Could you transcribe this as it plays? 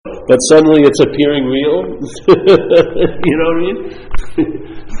but suddenly it's appearing real. You know what I mean?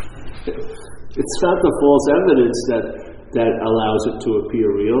 It's not the false evidence that allows it to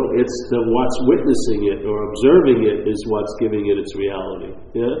appear real. It's what's witnessing it or observing it is what's giving it its reality.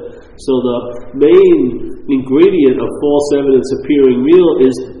 Yeah. So the main ingredient of false evidence appearing real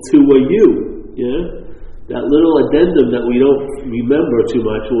is to a you. Yeah. That little addendum that we don't remember too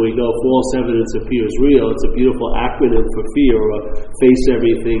much when we go false evidence appears real. It's a beautiful acronym for fear, or face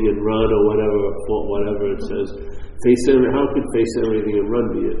everything and run, or whatever it says. How could face everything and run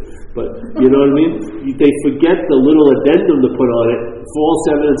be it? But you know what I mean? They forget the little addendum to put on it. False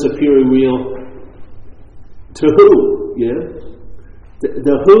evidence appearing real to who? Yeah,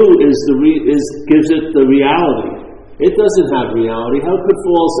 the who gives it the reality. It doesn't have reality. How could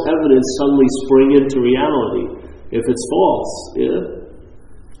false evidence suddenly spring into reality if it's false? Yeah.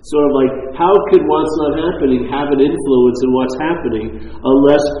 Sort of like, how could what's not happening have an influence in what's happening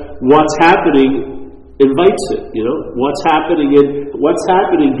unless what's happening invites it? You know, what's happening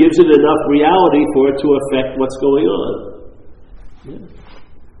gives it enough reality for it to affect what's going on.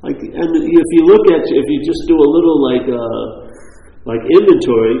 Yeah. And if you just do a little like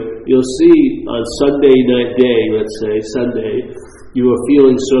inventory, you'll see on Sunday night day, let's say Sunday, you were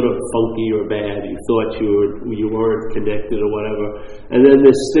feeling sort of funky or bad. You thought you weren't connected or whatever, and then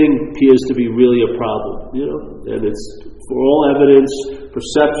this thing appears to be really a problem. You know, and it's for all evidence,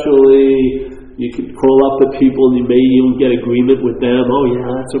 perceptually. You can call up the people and you may even get agreement with them. Oh yeah,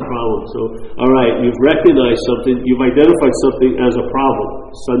 that's a problem. So, all right, you've recognized something, you've identified something as a problem,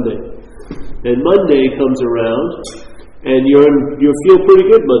 Sunday. And Monday comes around, and you feel pretty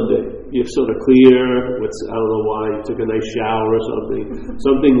good Monday. You're sort of clear, I don't know why, you took a nice shower or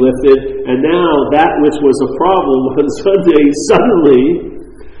something lifted, and now that which was a problem on Sunday, suddenly,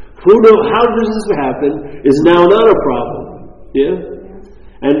 who knows, how does this happen, is now not a problem. Yeah?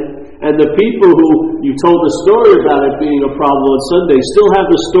 And the people who you told the story about it being a problem on Sunday still have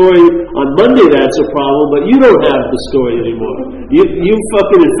the story on Monday that's a problem, but you don't have the story anymore. You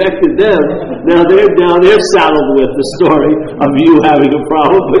fucking infected them. Now they're saddled with the story of you having a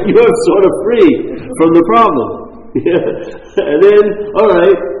problem, but you're sort of free from the problem. Yeah. And then, all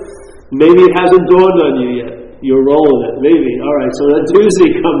right, maybe it hasn't dawned on you yet. You're rolling it, maybe. All right, so then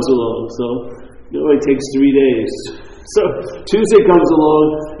Tuesday comes along. So it only takes 3 days. So Tuesday comes along,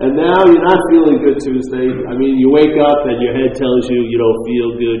 and now you're not feeling good Tuesday. I mean, you wake up and your head tells you you don't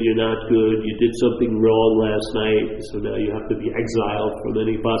feel good, you're not good, you did something wrong last night, so now you have to be exiled from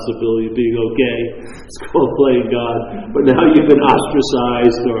any possibility of being okay. It's called playing God. But now you've been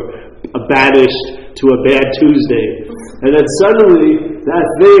ostracized or banished to a bad Tuesday. And then suddenly, that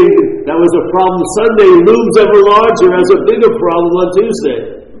thing that was a problem Sunday looms ever larger as a bigger problem on Tuesday.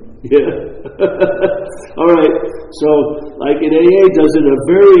 Yeah. All right. So, like in AA does in a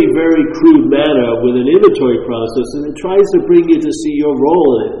very, very crude manner with an inventory process, and it tries to bring you to see your role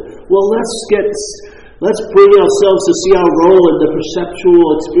in it. Well, let's bring ourselves to see our role in the perceptual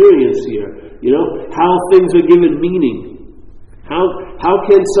experience here. You know, how things are given meaning. How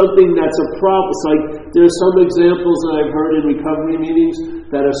can something that's a problem? It's like there's some examples that I've heard in recovery meetings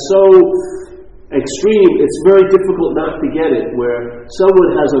that are so extreme, it's very difficult not to get it, where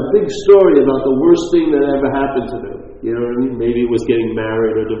someone has a big story about the worst thing that ever happened to them. You know what I mean? Maybe it was getting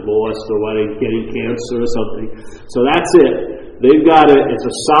married or divorced or getting cancer or something. So that's it. They've got it. It's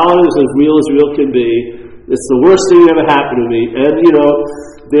as solid as real can be. It's the worst thing that ever happened to me. And, you know,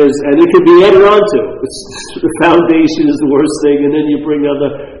 and it can be added on to. The foundation is the worst thing, and then you bring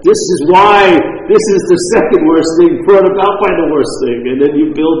this is the second worst thing brought about by the worst thing, and then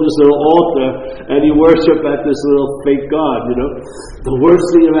you build this little altar, and you worship at this little fake God, you know. The worst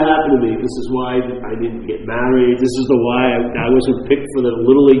thing ever happened to me. This is why I didn't get married. This is why I wasn't picked for the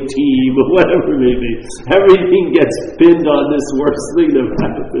Little League team, or whatever it may be. Everything gets pinned on this worst thing that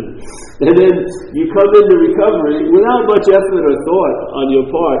happened. And then you come into recovery without much effort or thought on your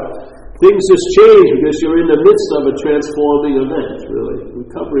part. Things just change because you're in the midst of a transforming event, really.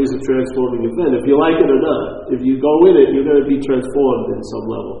 Recovery is a transforming event, if you like it or not. If you go in it, you're going to be transformed in some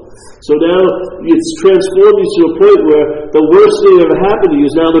level. So now it's transformed you to a point where the worst thing that ever happened to you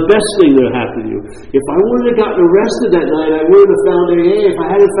is now the best thing that happened to you. If I wouldn't have gotten arrested that night, I wouldn't have found AA. If I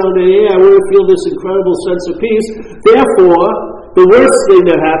hadn't found AA, I wouldn't feel this incredible sense of peace. Therefore, the worst thing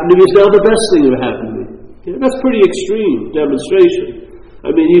that happened to me is now the best thing that happened to me. Yeah, that's pretty extreme demonstration. I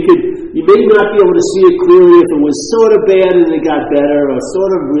mean, you may not be able to see it clearly if it was sort of bad and it got better, or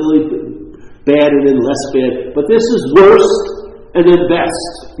sort of really bad and then less bad. But this is worst and then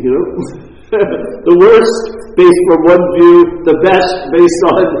best, you know? The worst based from one view, the best based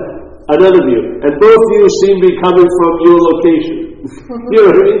on another view. And both views seem to be coming from your location. You know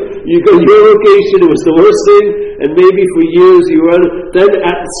what I mean? You go your location, it was the worst thing, and maybe for years you were, then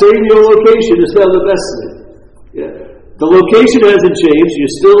at the same your location is now the best thing. Yeah. The location hasn't changed,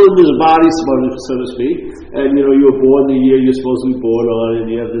 you're still in this body, so to speak, and you were born the year you're supposed to be born on, and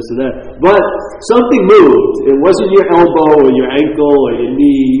you have this and that. But something moved. It wasn't your elbow or your ankle or your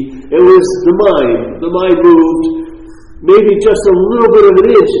knee, it was the mind. The mind moved maybe just a little bit of an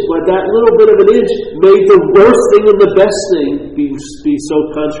inch, but that little bit of an inch made the worst thing and the best thing be so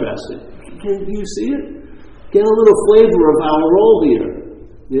contrasting. Can you see it? Get a little flavor of our role here.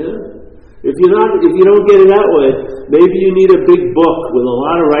 Yeah? If you don't get it that way, maybe you need a big book with a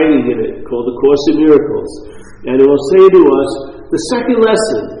lot of writing in it called The Course in Miracles. And it will say to us, the second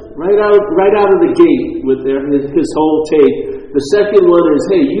lesson, right out of the gate with his whole take, the second one is,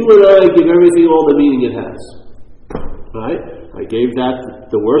 hey, you and I give everything all the meaning it has. Right? I gave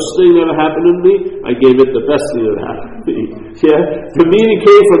that the worst thing that happened to me, I gave it the best thing that happened to me. Yeah? The meaning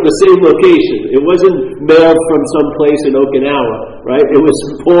came from the same location. It wasn't mailed from some place in Okinawa, right? It was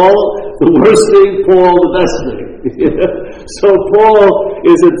Paul, the worst thing, Paul, the best thing. So Paul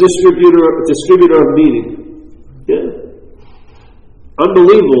is a distributor of meaning. Yeah?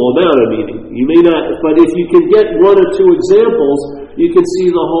 Unbelievable amount of meaning. You may not, but if you can get one or two examples, you can see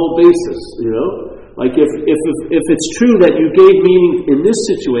the whole basis, Like if it's true that you gave meaning in this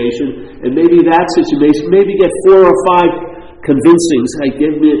situation, and maybe that situation, maybe get 4 or 5 convincings,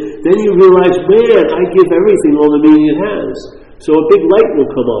 then you realize, man, I give everything all the meaning it has. So a big light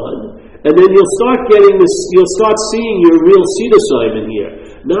will come on, and then you'll start getting this, you'll start seeing your real seed assignment here.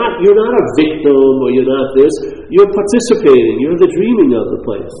 You're not a victim, or you're not this, you're participating, you're the dreaming of the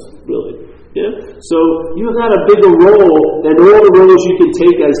place, really. Yeah? So you've got a bigger role than all the roles you can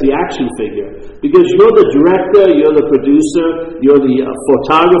take as the action figure. Because you're the director, you're the producer, you're the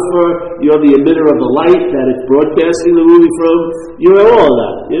photographer, you're the emitter of the light that it's broadcasting the movie from. You're all of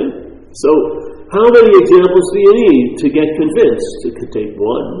that. Yeah? So how many examples do you need to get convinced? It could take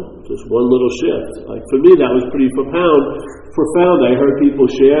one, just one little shift. Like for me, that was pretty profound. I heard people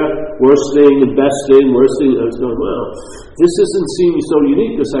share worst thing and best thing, worst thing. I was going, wow, this doesn't seem so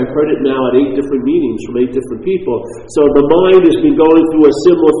unique because I've heard it now at 8 different meetings from 8 different people. So the mind has been going through a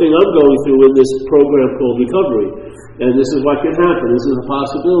similar thing I'm going through in this program called recovery. And this is what can happen. This is a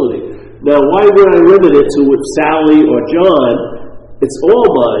possibility. Now, why would I limit it to with Sally or John? It's all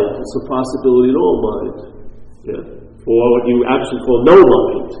mind. It's a possibility in all mind. Yeah? Or what you actually call no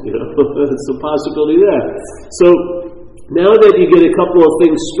mind. It's a possibility there. So now that you get a couple of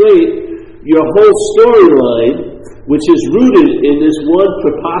things straight, your whole storyline, which is rooted in this one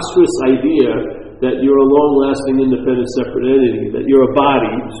preposterous idea that you're a long-lasting, independent, separate entity, that you're a body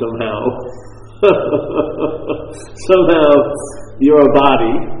somehow. Somehow you're a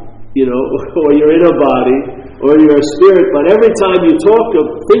body, or you're in a body, or you're a spirit. But every time you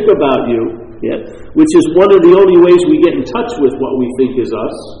think about you, which is one of the only ways we get in touch with what we think is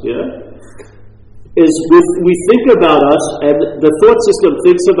us, is we think about us, and the thought system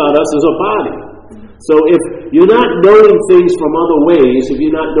thinks about us as a body. So if you're not knowing things from other ways, if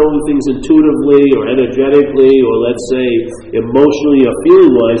you're not knowing things intuitively or energetically or let's say emotionally or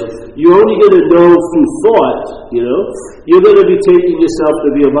feeling-wise, you're only going to know through thought, you're going to be taking yourself to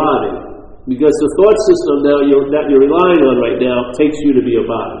be a body. Because the thought system that you're relying on right now takes you to be a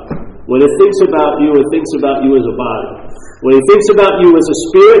body. When it thinks about you, it thinks about you as a body. When it thinks about you as a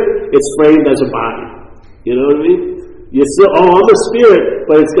spirit, it's framed as a body. You know what I mean? You're still, I'm a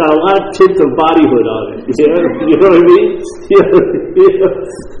spirit, but it's got a lot of tint of bodyhood on it. You know what I mean?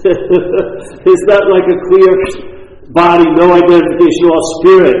 It's not like a clear body, no identification, all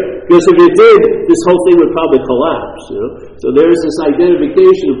spirit. Because if it did, this whole thing would probably collapse. So there's this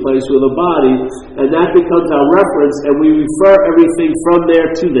identification in place with a body, and that becomes our reference, and we refer everything from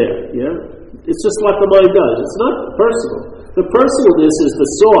there to there. Yeah? It's just what the mind does. It's not personal. The personalness is the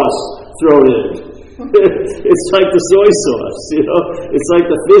sauce thrown in. It's like the soy sauce, It's like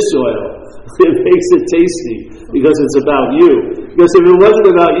the fish oil. It makes it tasty because it's about you. Because if it wasn't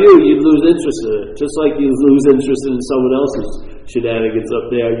about you, you'd lose interest in it. Just like you'd lose interest in someone else's shenanigans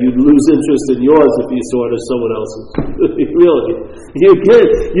up there. You'd lose interest in yours if you saw it as someone else's. Really.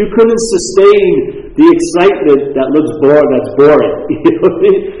 You couldn't sustain the excitement that looks boring, that's boring.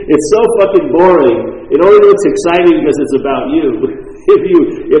 It's so fucking boring. It only looks exciting because it's about you.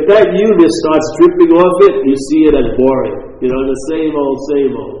 If that you-ness starts dripping off it, you see it as boring. The same old.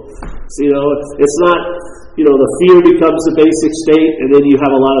 It's not, the fear becomes the basic state, and then you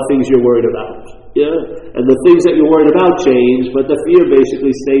have a lot of things you're worried about. Yeah? And the things that you're worried about change, but the fear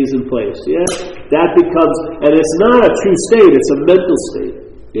basically stays in place. Yeah? That becomes, and it's not a true state, it's a mental state.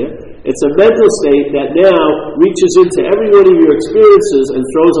 Yeah? It's a mental state that now reaches into every one of your experiences and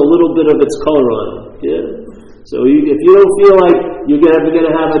throws a little bit of its color on it. Yeah? So if you don't feel like you're ever going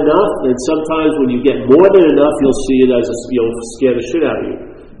to have enough, then sometimes when you get more than enough, you'll see it as you'll scare the shit out of you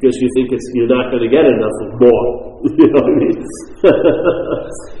because you think you're not going to get enough of more. You know what I mean?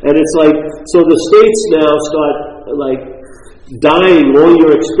 And it's like, so the states now start like dying all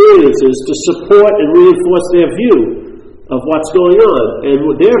your experiences to support and reinforce their view of what's going on. And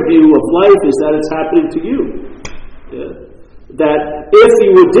their view of life is that it's happening to you. Yeah? That if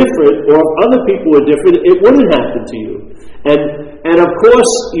you were different, or if other people were different, it wouldn't happen to you. And of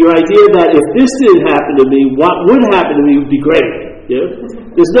course, your idea that if this didn't happen to me, what would happen to me would be great. Yeah?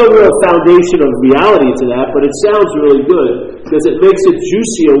 There's no real foundation of reality to that, but it sounds really good because it makes it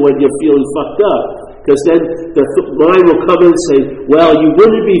juicier when you're feeling fucked up. Because then the mind will come in and say, well, you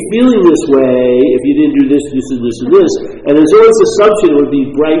wouldn't be feeling this way if you didn't do this, this, and this, and this. And there's always the assumption it would be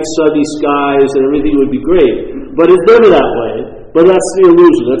bright, sunny skies and everything would be great. But it's never that way. But that's the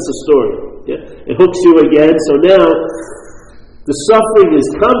illusion. That's the story. Yeah? It hooks you again. So now the suffering is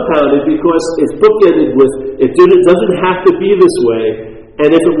compounded because it's bookended with it doesn't have to be this way.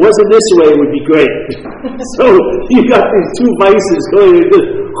 And if it wasn't this way, it would be great. So you got these two vices going like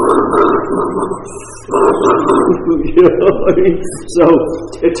this. You know what I mean? So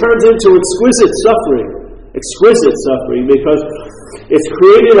it turns into exquisite suffering, because it's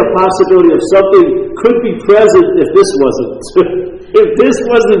created a possibility of something could be present if this wasn't. If this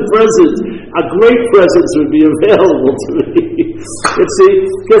wasn't present, a great presence would be available to me. You see,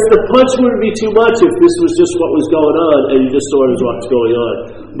 because the punch wouldn't be too much if this was just what was going on and you just saw it as what's going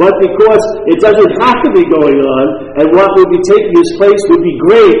on. But because it doesn't have to be going on, and what would be taking its place would be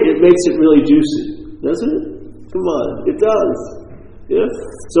great, it makes it really juicy. Doesn't it? Come on, it does. Yeah?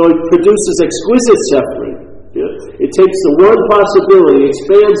 So it produces exquisite suffering. Yeah? It takes the one possibility,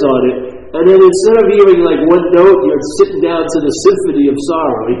 expands on it, and then instead of hearing like one note, you're sitting down to the symphony of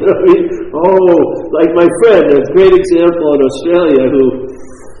sorrow. You know what I mean? Oh, like my friend, a great example in Australia who,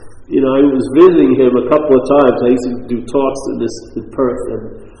 you know, I was visiting him a couple of times. I used to do talks in Perth,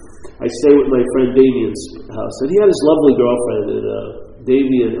 and I stay with my friend Damien's house. And he had his lovely girlfriend, and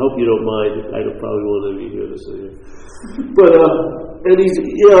Damien, hope you don't mind, I probably won't let me hear this later. But, and he's,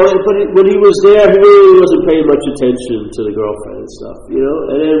 you know, but when he was there, he really wasn't paying much attention to the girlfriend and stuff, you know,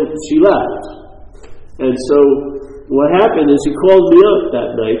 and then she left. And so what happened is he called me up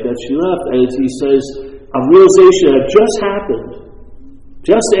that night that she left, and he says, a realization had just happened.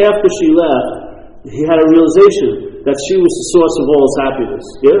 Just after she left, he had a realization that she was the source of all his happiness.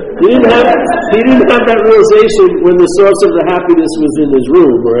 Yeah? He didn't have that realization when the source of the happiness was in his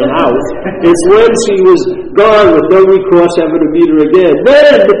room or in house. It's when she was gone with no recourse ever to meet her again.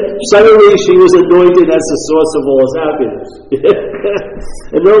 Then suddenly she was anointed as the source of all his happiness.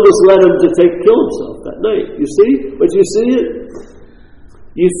 And Elvis led him to kill himself that night. You see? But you see it?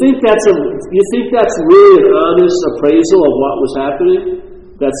 You think that's really an honest appraisal of what was happening?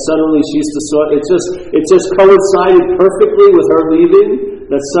 That suddenly she's the source. It just coincided perfectly with her leaving.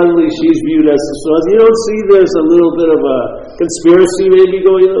 That suddenly she's viewed as the source. You don't see there's a little bit of a conspiracy maybe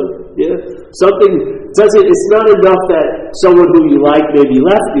going on. Yeah, it's not enough that someone who you like maybe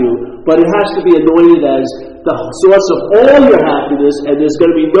left you, but it has to be anointed as the source of all your happiness, and there's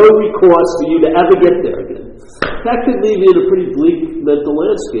going to be no recourse for you to ever get there again. That could leave you in a pretty bleak mental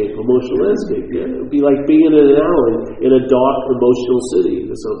landscape, emotional landscape. Yeah, it would be like being in an alley in a dark, emotional city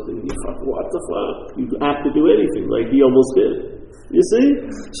or something. You fuck, what the fuck? You have to do anything, like he almost did. You see?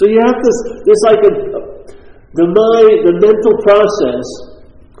 So you have this. There's like the mind, the mental process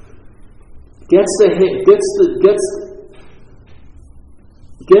gets the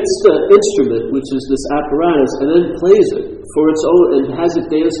instrument, which is this apparatus, and then plays it for its own, and has it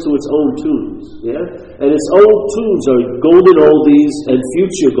dance to its own tunes. Yeah, and its own tunes are golden oldies and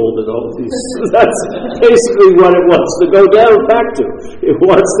future golden oldies. That's basically what it wants to go down back to. It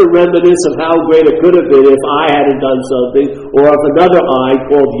wants to reminisce of how great it could have been if I hadn't done something, or if another I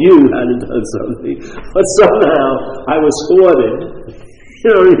called you hadn't done something. But somehow I was thwarted. You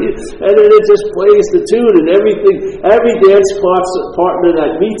know, and then it just plays the tune, and everything. Every dance partner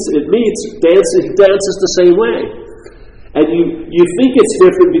that meets dances the same way. And you think it's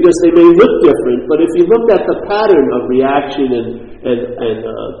different because they may look different, but if you looked at the pattern of reaction and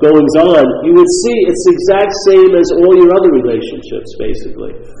goings on, you would see it's the exact same as all your other relationships,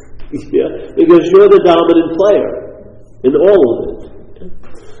 basically. Yeah? Because you're the dominant player in all of it.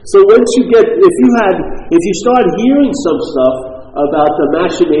 So once you if you start hearing some stuff about the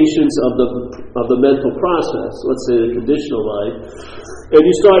machinations of the mental process, let's say the conditional mind, and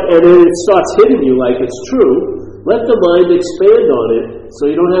then it starts hitting you like it's true, Let the mind expand on it, so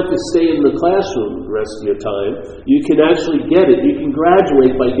you don't have to stay in the classroom the rest of your time. You can actually get it. You can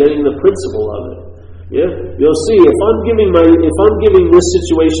graduate by getting the principle of it. Yeah, you'll see. If I'm giving this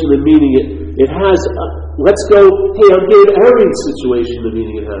situation the meaning it has. Let's go. Hey, I'm giving every situation the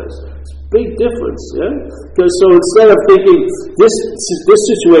meaning it has. It's a big difference. Yeah, because so instead of thinking this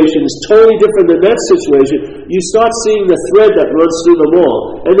situation is totally different than that situation, you start seeing the thread that runs through them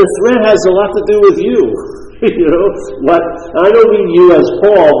all, and the thread has a lot to do with you. You know what? I don't mean you as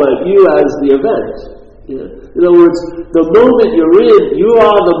Paul, but you as the event. Yeah? In other words, the moment you're in, you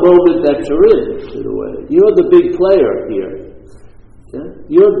are the moment that you're in a way. You're the big player here. Yeah?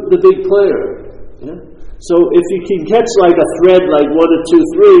 You're the big player. Yeah? So if you can catch like a thread like 1 or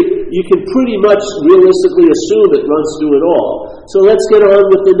 2, 3, you can pretty much realistically assume it runs through it all. So let's get on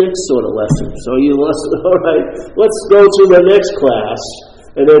with the next sort of lesson. So you listen, all right, let's go to the next class.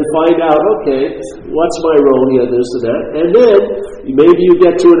 And then find out, okay, what's my role here, this and that. And then maybe you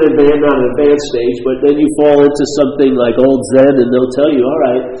get to not an advanced stage, but then you fall into something like old Zen, and they'll tell you, all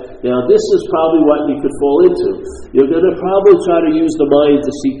right, now this is probably what you could fall into. You're going to probably try to use the mind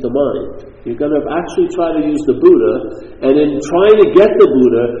to seek the mind. You're going to actually try to use the Buddha, and in trying to get the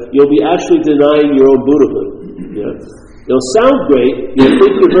Buddha, you'll be actually denying your own Buddhahood. Yeah? It'll sound great, you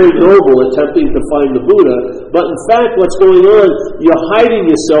think you're very noble attempting to find the Buddha, but in fact what's going on, you're hiding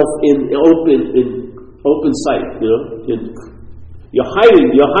yourself in open sight, you know. You're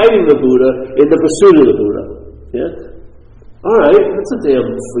hiding the Buddha in the pursuit of the Buddha. Yeah? Alright, that's a damn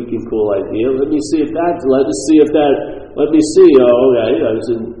freaking cool idea. Let me see. Okay, I was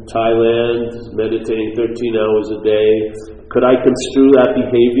in Thailand, meditating 13 hours a day. Could I construe that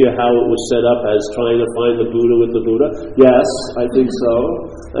behavior, how it was set up as trying to find the Buddha with the Buddha? Yes, I think so.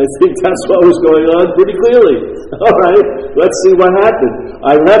 I think that's what was going on pretty clearly. All right, let's see what happened.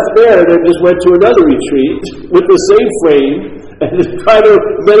 I left there and then just went to another retreat with the same frame and tried to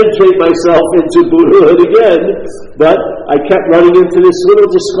meditate myself into Buddhahood again. But I kept running into this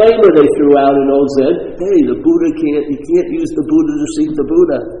little disclaimer they threw out in Old Zen. Hey, you can't use the Buddha to seek the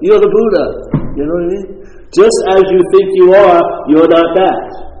Buddha. You're the Buddha. You know what I mean? Just as you think you are, you're not that.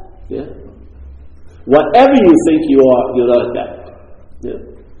 Yeah? Whatever you think you are, you're not that. Yeah?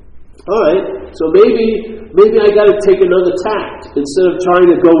 Alright, so maybe I got to take another tact. Instead of trying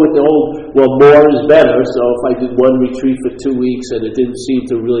to go with the old, well, more is better, so if I did one retreat for 2 weeks and it didn't seem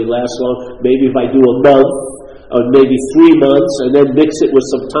to really last long, maybe if I do a month, or maybe 3 months, and then mix it with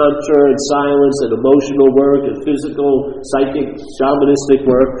some tantra and silence and emotional work and physical, psychic, shamanistic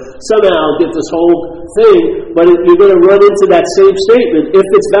work. Somehow I'll get this whole thing, but you're going to run into that same statement, if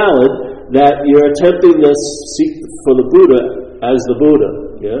it's valid, that you're attempting to seek for the Buddha as the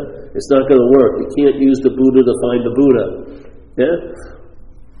Buddha. Yeah? It's not going to work. You can't use the Buddha to find the Buddha. Yeah?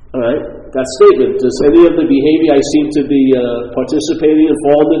 Alright, that statement, does any of the behavior I seem to be participating in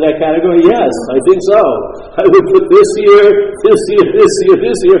fall into that category? Yes, I think so. I would put this here,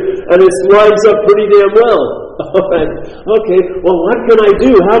 and it lines up pretty damn well. Alright, okay, well what can I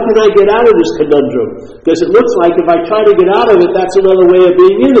do? How can I get out of this conundrum? Because it looks like if I try to get out of it, that's another way of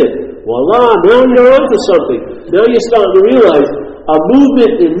being in it. Voila, now you're onto something. Now you're starting to realize a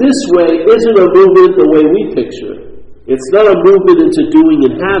movement in this way isn't a movement the way we picture it. It's not a movement into doing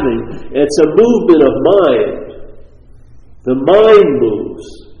and having. It's a movement of mind. The mind moves.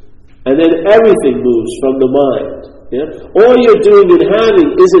 And then everything moves from the mind. Yeah? All you're doing and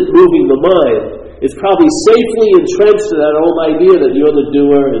having isn't moving the mind. It's probably safely entrenched in that old idea that you're the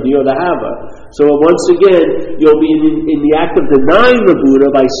doer and you're the haver. So once again, you'll be in the act of denying the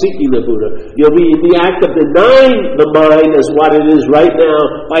Buddha by seeking the Buddha. You'll be in the act of denying the mind as what it is right now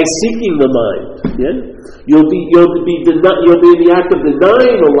by seeking the mind. Yeah? You'll be in the act of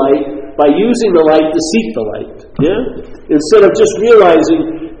denying the light by using the light to seek the light. Yeah? Instead of just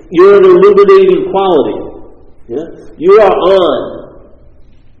realizing you're an illuminating quality. Yeah? You are on.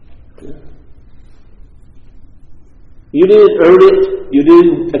 Yeah? You didn't earn it. You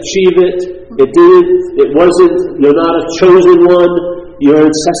didn't achieve it. You're not a chosen one. You're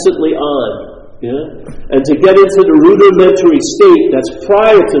incessantly on. Yeah? And to get into the rudimentary state that's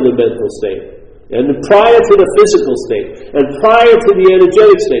prior to the mental state, and prior to the physical state, and prior to the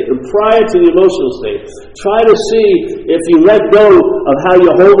energetic state, and prior to the emotional state, try to see if you let go of how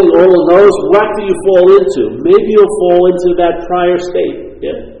you're holding all of those, what do you fall into? Maybe you'll fall into that prior state.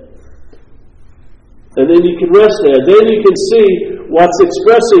 Yeah? And then you can rest there. Then you can see what's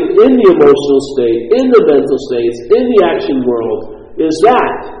expressing in the emotional state, in the mental states, in the action world, is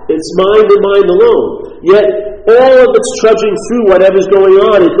that. It's mind and mind alone. Yet, all of it's trudging through whatever's going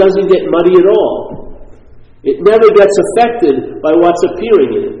on. It doesn't get muddy at all. It never gets affected by what's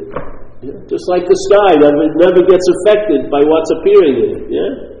appearing in it. Yeah? Just like the sky, never gets affected by what's appearing in it.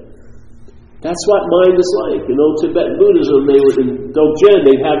 Yeah? That's what mind is like. Tibetan Buddhism, in Dzogchen,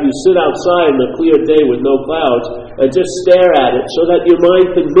 they'd have you sit outside on a clear day with no clouds and just stare at it so that your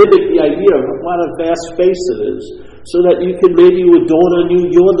mind can mimic the idea of what a vast space it is. So that you can, maybe it would dawn on you,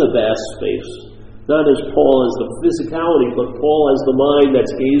 you're the vast space. Not as Paul as the physicality, but Paul as the mind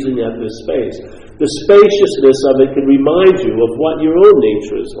that's gazing at this space. The spaciousness of it can remind you of what your own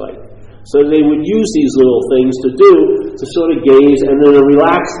nature is like. So they would use these little things to sort of gaze, and in a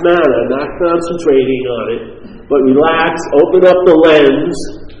relaxed manner, not concentrating on it, but relax, open up the lens,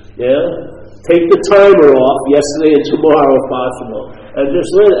 take the timer off, yesterday and tomorrow if possible, and just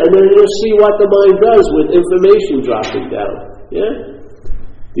and then you'll see what the mind does with information dropping down.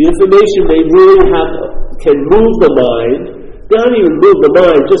 The information they really can move the mind, not even move the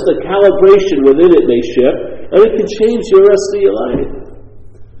mind, just the calibration within it may shift, and it can change the rest of your life.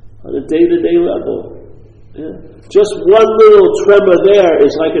 On a day-to-day level. Just one little tremor there is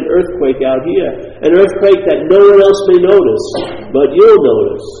like an earthquake out here. An earthquake that no one else may notice, but you'll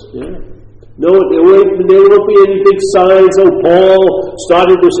notice. No, there won't be any big signs, Paul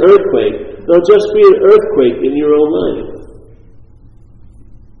started this earthquake. There'll just be an earthquake in your own life.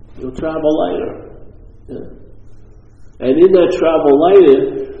 You'll travel lighter. And in that travel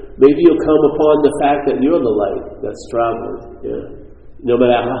lighter, maybe you'll come upon the fact that you're the light that's traveling. No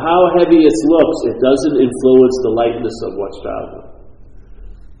matter how heavy it looks, it doesn't influence the lightness of what's traveling.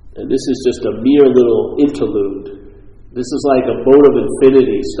 And this is just a mere little interlude. This is like a boat of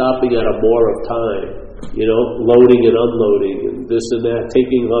infinity stopping at a moor of time. Loading and unloading and this and that,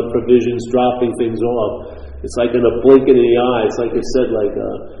 taking on provisions, dropping things off. It's like in a blink of the eye. It's like I said,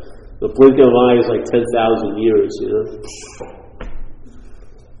 the blink of an eye is like 10,000 years,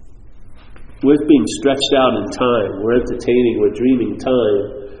 We're being stretched out in time. We're entertaining, we're dreaming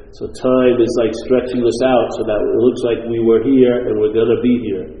time. So time is like stretching us out so that it looks like we were here and we're going to be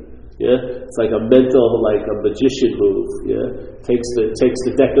here. It's like a mental, like a magician move. Takes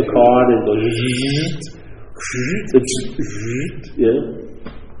the deck of cards and goes.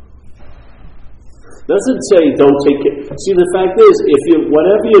 Doesn't say don't take care. See, the fact is,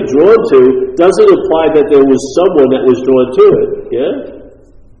 whatever you're drawn to doesn't imply that there was someone that was drawn to it.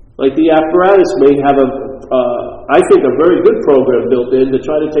 Like the apparatus may have I think a very good program built in to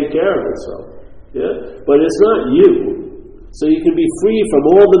try to take care of itself. But it's not you. So you can be free from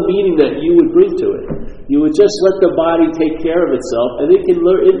all the meaning that you would bring to it. You would just let the body take care of itself, and it can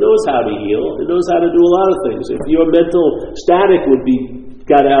learn. It knows how to heal. It knows how to do a lot of things. If your mental static would be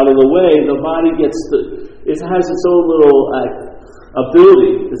got out of the way, the body it has its own little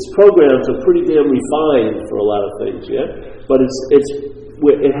ability. Its programs are pretty damn refined for a lot of things. But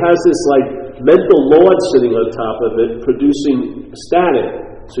it has this like mental load sitting on top of it, producing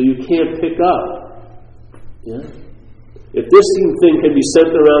static, so you can't pick up. If this thing can be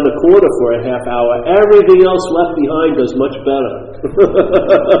sent around the corner for a half hour, everything else left behind does much better.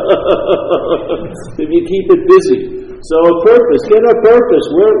 If you keep it busy. So a purpose, get a purpose,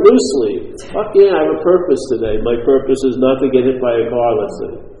 work loosely. Fuck yeah, I have a purpose today. My purpose is not to get hit by a car, let's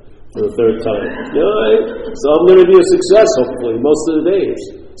say, for the third time. Right? So I'm going to be a success, hopefully, most of the days.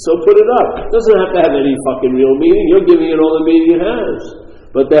 So put it up. It doesn't have to have any fucking real meaning. You're giving it all the meaning it has.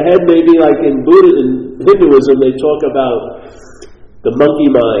 But the head may be like in Hinduism, they talk about the monkey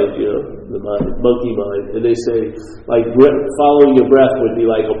mind, monkey mind. And they say, like, following your breath would be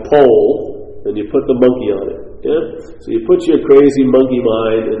like a pole, and you put the monkey on it. So you put your crazy monkey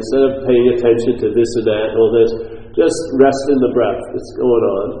mind, instead of paying attention to this and that and all this, just rest in the breath. It's going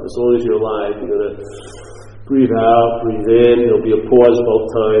on. As long as you're alive, you're going to breathe out, breathe in. There'll be a pause both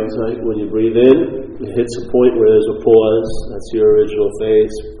times, right? When you breathe in, it hits a point where there's a pause. That's your original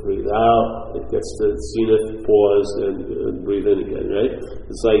phase. Breathe out. It gets to zenith, pause, and breathe in again, right?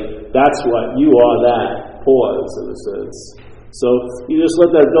 It's like, that's what you are, that pause, in a sense. So you just let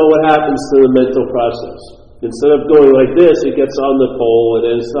that go. What happens to the mental process? Instead of going like this, it gets on the pole, and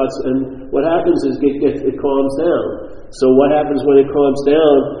then it starts, and what happens is it calms down. So what happens when it calms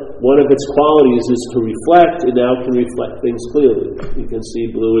down? One of its qualities is to reflect, and now can reflect things clearly. You can see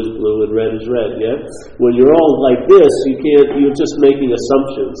blue is blue and red is red, When you're all like this, you're just making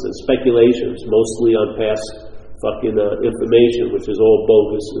assumptions and speculations, mostly on past fucking information, which is all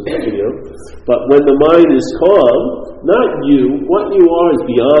bogus, But when the mind is calm, not you, what you are is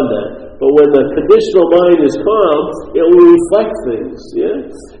beyond that. But when the conditional mind is calm, it will reflect things,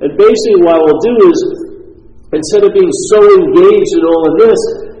 And basically what it will do is, instead of being so engaged in all of this,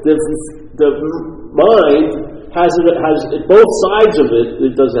 the mind has both sides of it.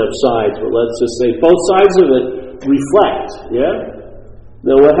 It doesn't have sides, but let's just say both sides of it reflect.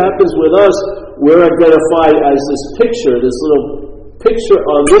 Now what happens with us, we're identified as this picture, this little picture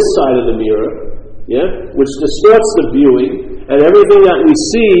on this side of the mirror, which distorts the viewing, and everything that we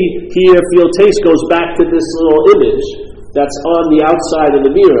see, hear, feel, taste goes back to this little image that's on the outside of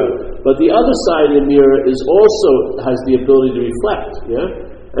the mirror. But the other side of the mirror also has the ability to reflect,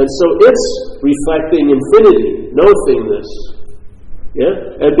 and so it's reflecting infinity, nothingness.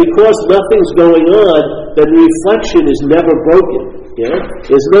 And because nothing's going on, then the reflection is never broken.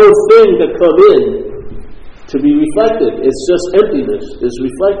 There's no thing to come in to be reflected. It's just emptiness is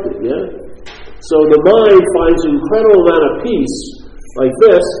reflected. So the mind finds an incredible amount of peace like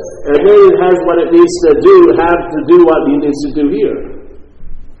this, and then it has what it needs to do, what it needs to do here.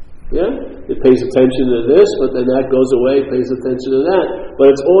 It pays attention to this, but then that goes away, pays attention to that.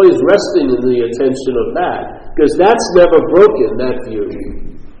 But it's always resting in the attention of that, because that's never broken, that view.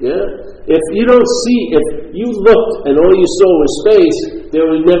 If you don't see, if you looked and all you saw was space, there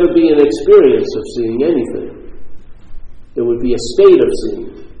would never be an experience of seeing anything. It would be a state of seeing.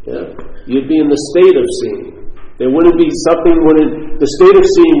 You'd be in the state of seeing. There wouldn't be the state of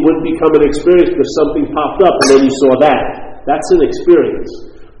seeing wouldn't become an experience because something popped up and then you saw that. That's an experience.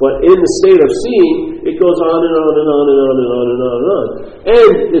 But in the state of seeing, it goes on and on and on and on and on and on and on.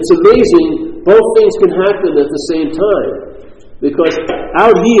 And it's amazing, both things can happen at the same time. Because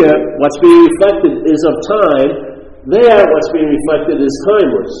out here, what's being reflected is of time. There, what's being reflected is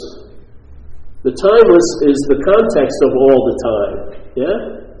timeless. The timeless is the context of all the time.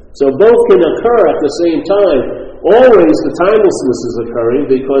 So both can occur at the same time. Always the timelessness is occurring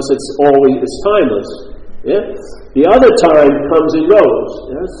because it's timeless. The other time comes and goes.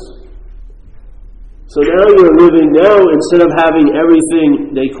 So now you're living instead of having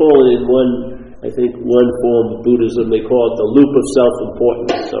everything, they call it in one form of Buddhism, they call it the loop of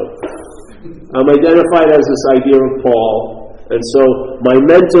self-importance. So I'm identified as this idea of Paul, and so my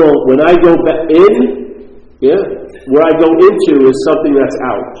mental, when I go in, where I go into is something that's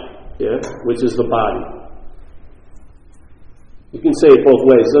out, which is the body. You can say it both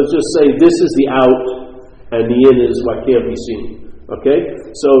ways. Let's just say this is the out, and the in is what can't be seen. Okay?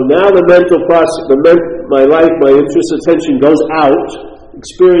 So now the mental process, my life, my interest, attention goes out,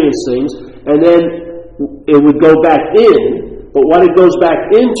 experience things, and then it would go back in, but what it goes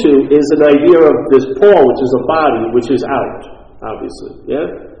back into is an idea of this Paul, which is a body, which is out, obviously.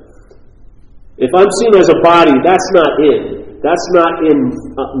 If I'm seen as a body, that's not in. That's not in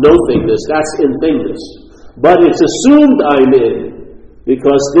no-thingness, that's in thingness. But it's assumed I'm in,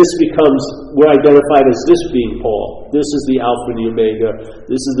 because this becomes, we're identified as this being Paul. This is the Alpha and the Omega.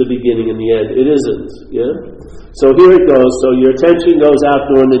 This is the beginning and the end. It isn't. So here it goes. So your attention goes out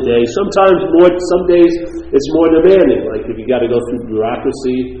during the day. Sometimes some days it's more demanding. Like if you got to go through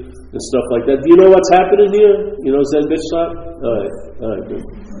bureaucracy and stuff like that. Do you know what's happening here? You know Zen Bishop? All right, good.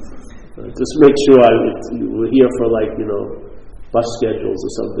 Just make sure we're here for bus schedules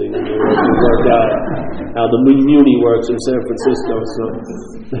or something, and we'll work out how the Muni works in San Francisco. So.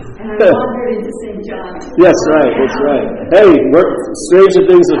 And I wandered into St. John. Yes, right, that's right. Hey, stranger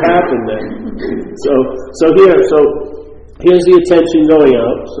things have happened then. So here's the attention going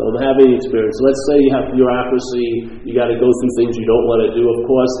out. So I'm having experience. Let's say you have bureaucracy, you got to go through things you don't want to do.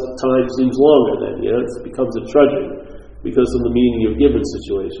 Of course, time seems longer then. It becomes a trudging because of the meaning you're given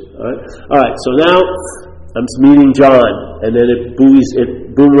situation. All right. So now I'm meeting John, and then it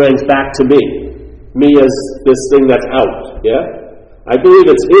boomerangs back to me as this thing that's out. I believe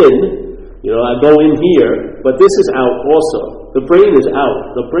it's in. I go in here, but this is out also. The brain is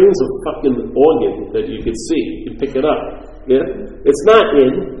out. The brain's a fucking organ that you can see. You can pick it up. It's not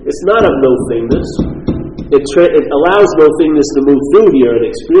in. It's not of no-thingness. It allows no-thingness to move through here and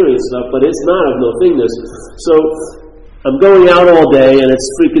experience stuff, but it's not of no-thingness. So I'm going out all day and it's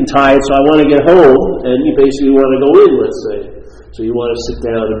freaking tired, so I want to get home, and you basically want to go in, let's say. So you want to sit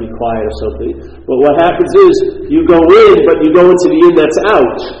down and be quiet or something. But what happens is, you go in, but you go into the in that's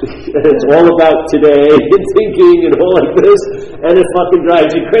out. And it's all about today and thinking and all like this, and it fucking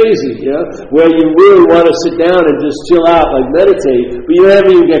drives you crazy, where you really want to sit down and just chill out, like meditate, but you never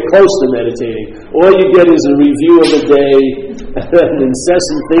even get close to meditating. All you get is a review of the day, and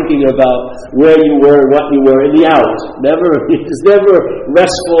incessant thinking about where you were and what you were in the out. It's never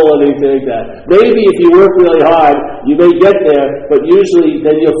restful or anything like that. Maybe if you work really hard, you may get there, but usually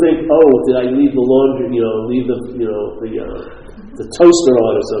then you'll think, oh, did I leave the laundry, leave the toaster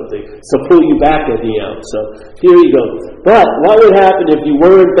on or something, to pull you back at the out. So here you go. But what would happen if you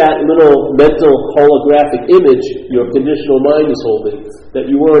weren't that little mental holographic image your conditional mind is holding,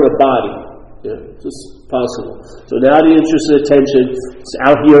 that you weren't a body? Just possible. So now the interest and attention, it's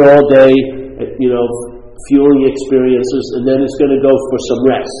out here all day, fueling experiences, and then it's going to go for some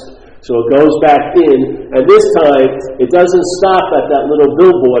rest. So it goes back in, and this time, it doesn't stop at that little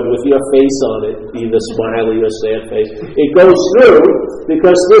billboard with your face on it, either smiley or sad face. It goes through,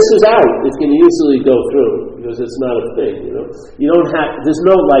 because this is out. It can easily go through, because it's not a thing, you know. You don't have, there's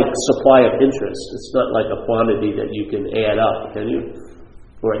no, like, supply of interest. It's not like a quantity that you can add up, can you?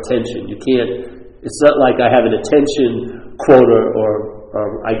 Or attention. You can't, it's not like I have an attention quota or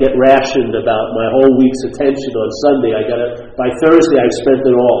I get rationed about my whole week's attention on Sunday. By Thursday I've spent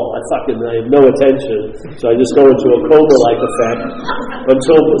it all. I have no attention. So I just go into a coma-like effect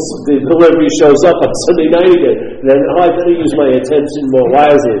until the delivery shows up on Sunday night again. Then, I better use my attention more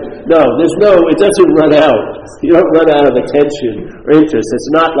wisely. No, it doesn't run out. You don't run out of attention or interest.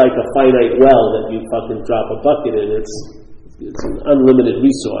 It's not like a finite well that you fucking drop a bucket in. It's an unlimited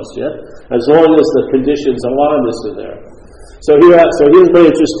resource, yeah? As long as the conditions around us are there. So here's my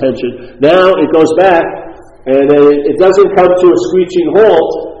interest tension. Now it goes back, and it doesn't come to a screeching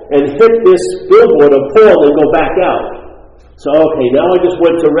halt and hit this billboard of Paul and go back out. So, okay, now I just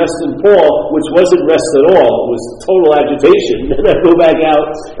went to rest in Paul, which wasn't rest at all. It was total agitation. Then I go back out.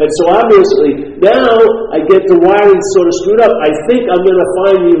 And so obviously, now I get the wiring sort of screwed up. I think I'm going to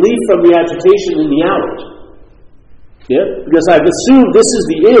find relief from the agitation in the out. Yeah? Because I've assumed this is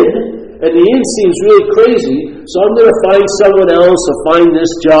the in, and the in seems really crazy, so I'm going to find someone else, or find this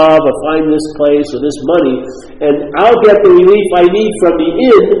job, or find this place, or this money, and I'll get the relief I need from the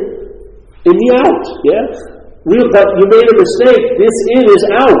in the out. Yeah? But you made a mistake. This in is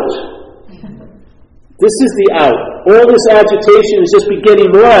out. This is the out. All this agitation is just begetting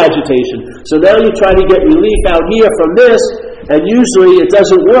more agitation. So now you try to get relief out here from this, and usually it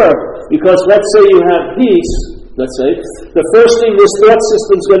doesn't work, because let's say you have peace. Let's say, the first thing this thought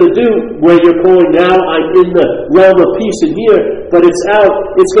system's going to do, where you're calling now, I'm in the realm of peace in here, but it's out,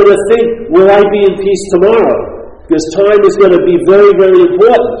 it's going to think, will I be in peace tomorrow? Because time is going to be very, very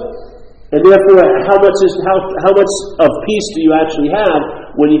important. And therefore, how much of peace do you actually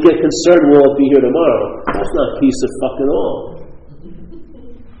have when you get concerned, will it be here tomorrow? That's not peace at fucking all.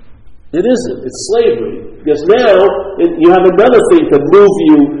 It isn't. It's slavery. Because now, you have another thing to move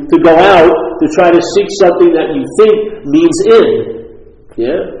you to go out to try to seek something that you think means in.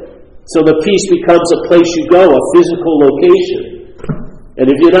 Yeah? So the peace becomes a place you go, a physical location. And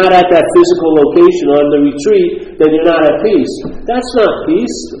if you're not at that physical location on the retreat, then you're not at peace. That's not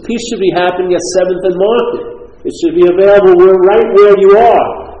peace. Peace should be happening at 7th and Market. It should be available right where you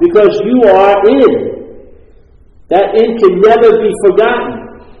are. Because you are in. That in can never be forgotten.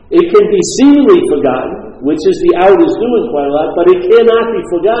 It can be seemingly forgotten, which is the out is doing quite a lot, but it cannot be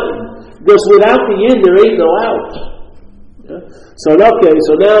forgotten. Because without the in, there ain't no out. Yeah? So now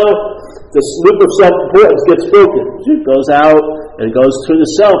the loop of self-importance gets broken. It goes out and goes through the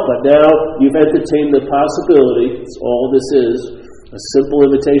self, but now you've entertained the possibility, it's all this is, a simple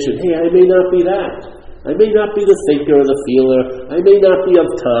invitation. Hey, I may not be that. I may not be the thinker or the feeler. I may not be of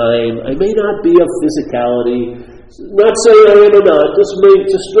time. I may not be of physicality. Not saying I am or not, just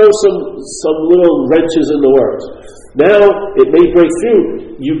throw some little wrenches in the works. Now, it may break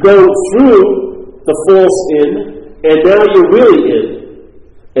through. You go through the false in, and now you're really in.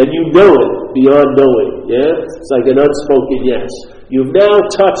 And you know it beyond knowing. Yeah? It's like an unspoken yes. You've now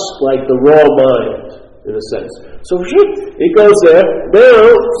touched like the raw mind, in a sense. So it goes there.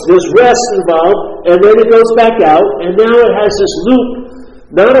 Now, there's rest involved, and then it goes back out, and now it has this loop,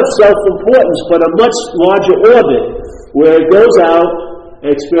 not of self-importance, but a much larger orbit, where it goes out,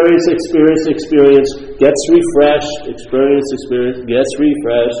 experience, gets refreshed, experience, gets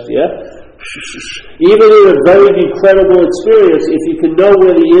refreshed, yeah? Even in a very incredible experience, if you can know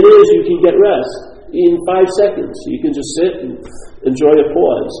where the it is, you can get rest. In 5 seconds, you can just sit and enjoy a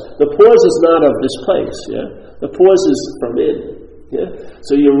pause. The pause is not of this place, yeah? The pause is from in, yeah?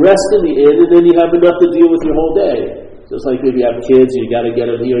 So you rest in the in, and then you have enough to deal with your whole day. Just like if you have kids, you got to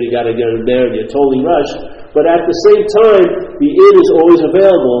get them here, you got to get them there, and you're totally rushed. But at the same time, the in is always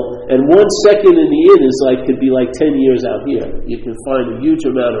available, and 1 second in the in could be like 10 years out here. You can find a huge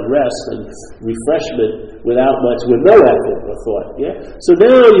amount of rest and refreshment with no effort or thought. Yeah. So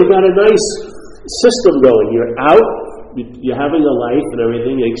now you've got a nice system going. You're out, you're having a life and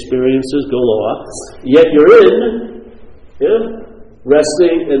everything, experiences galore. Yet you're in, yeah,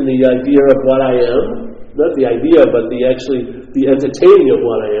 resting in the idea of what I am. Not the idea, but the entertaining of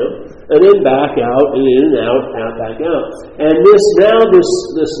what I am, and then back out, and in and out, back out. And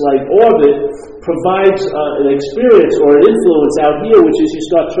this like orbit provides an experience or an influence out here, which is you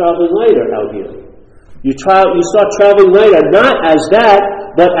start traveling lighter out here. You start traveling lighter, not as that,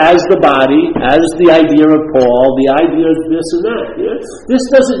 but as the body, as the idea of Paul, the idea of this and that. Yeah? This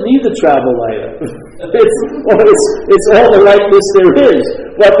doesn't need to travel lighter. It's all the lightness there is.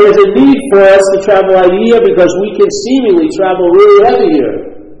 But there's a need for us to travel light here because we can seemingly travel really heavy here.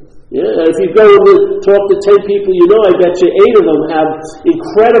 Yeah, if you go and talk to 10 people you know, I bet you 8 of them have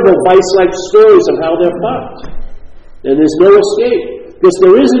incredible vice-like stories of how they're fucked. And there's no escape, because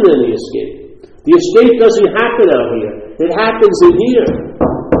there isn't any escape. The escape doesn't happen out here. It happens in here.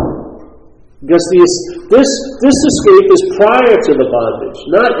 Because this escape is prior to the bondage,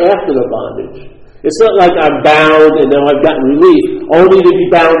 not after the bondage. It's not like I'm bound and now I've gotten relief, only to be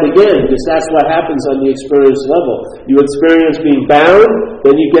bound again, because that's what happens on the experience level. You experience being bound,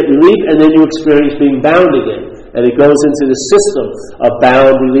 then you get relief, and then you experience being bound again. And it goes into the system of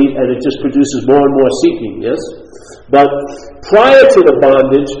bound, relief, and it just produces more and more seeking, yes? But prior to the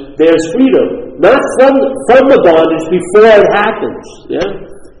bondage, there's freedom. Not from the bondage before it happens, yeah?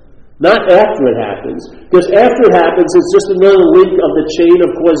 Not after it happens. Because after it happens, it's just another link of the chain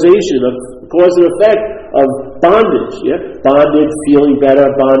of causation, of cause and effect of bondage. Yeah? Bonded, feeling better,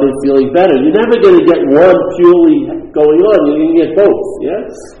 bonded, feeling better. You're never going to get one purely going on. You're going to get both. Yeah?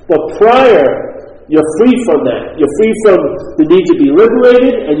 But prior, you're free from that. You're free from the need to be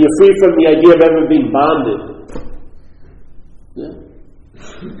liberated, and you're free from the idea of ever being bonded. Yeah?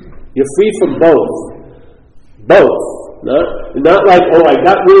 You're free from both. Both. Not like, oh, I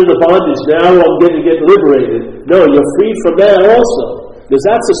got rid of the bondage, now I'm going to get liberated. No, you're free from that also. Because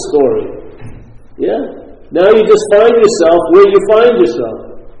that's a story. Yeah? Now you just find yourself where you find yourself.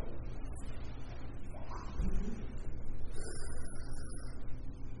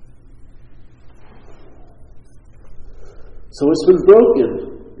 So it's been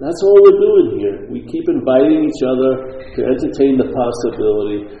broken. That's all we're doing here. We keep inviting each other to entertain the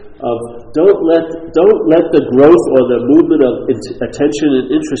possibility of don't let the growth or the movement of attention and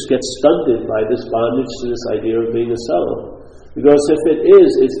interest get stunted by this bondage to this idea of being a self. Because if it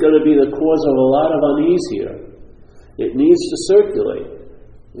is, it's going to be the cause of a lot of unease here. It needs to circulate.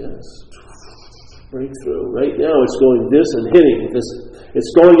 Yes. Break through. Right now it's going this and hitting this.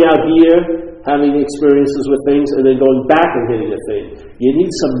 It's going out here, having experiences with things, and then going back and hitting a thing. You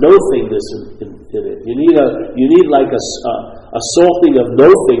need some no-thingness in it. You need like a salting of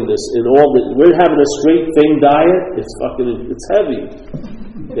no-thingness in all the. We're having a straight thing diet. It's heavy.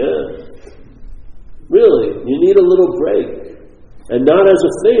 Yeah. Really, you need a little break, and not as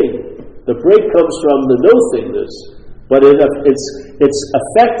a thing. The break comes from the no-thingness, but its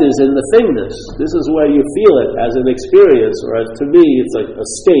effect is in the thingness. This is where you feel it as an experience, or to me, it's like a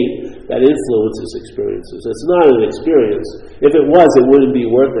state that influences experiences. It's not an experience. If it was, it wouldn't be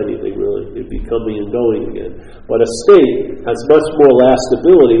worth anything, really. It'd be coming and going again. But a state has much more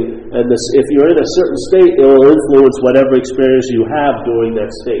lastability, and if you're in a certain state, it will influence whatever experience you have during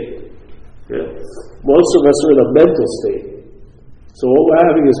that state. Yeah? Most of us are in a mental state. So what we're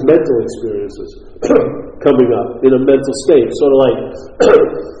having is mental experiences coming up in a mental state. Sort of like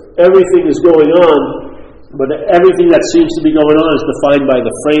everything is going on, but everything that seems to be going on is defined by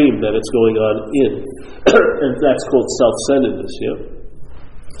the frame that it's going on in. And that's called self-centeredness, yeah?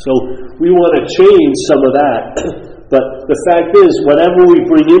 So we want to change some of that. But the fact is, whatever we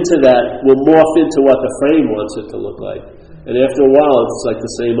bring into that will morph into what the frame wants it to look like. And after a while, it's like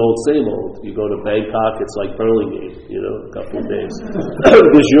the same old. You go to Bangkok, it's like Burlingame, a couple of days.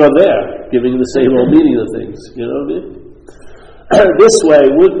 Because you're there, giving the same old meaning of things, you know what I mean? This way,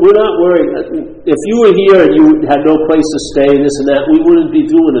 we're not worried. If you were here and you had no place to stay, this and that, we wouldn't be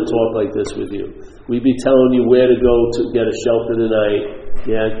doing a talk like this with you. We'd be telling you where to go to get a shelter tonight,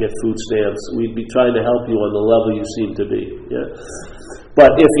 get food stamps. We'd be trying to help you on the level you seem to be,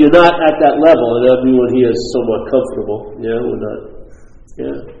 But if you're not at that level, and everyone here is somewhat comfortable, we're not,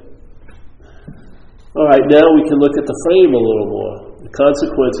 All right, now we can look at the frame a little more. The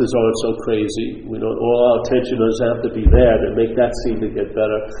consequences aren't so crazy. All our attention doesn't have to be there to make that seem to get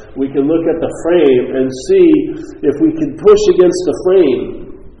better. We can look at the frame and see if we can push against the frame.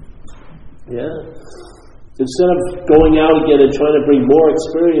 Instead of going out again and trying to bring more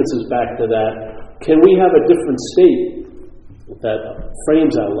experiences back to that, can we have a different state that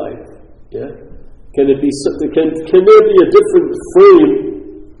frames our life? Can it be something? Can there be a different frame?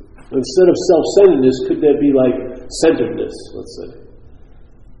 Instead of self-centeredness, could there be like centeredness? Let's say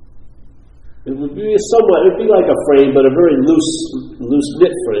it would be like a frame, but a very loose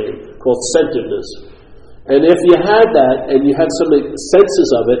knit frame called centeredness. And if you had that, and you had some senses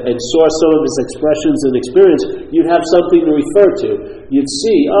of it, and saw some of its expressions and experience, you'd have something to refer to. You'd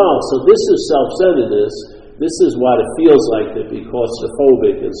see, so this is self-centeredness. This is what it feels like to be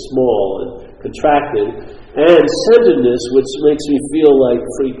claustrophobic and small and contracted. and centeredness, which makes me feel like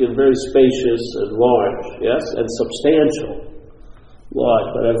freaking very spacious and large, yes, and substantial. Large,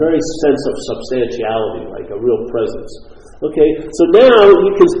 but a very sense of substantiality, like a real presence. Okay, so now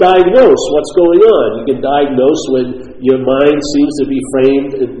you can diagnose what's going on. You can diagnose when your mind seems to be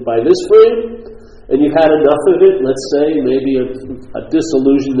framed by this frame, and you've had enough of it, let's say, maybe a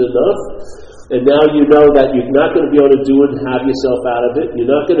disillusioned enough, and now you know that you're not going to be able to do it and have yourself out of it.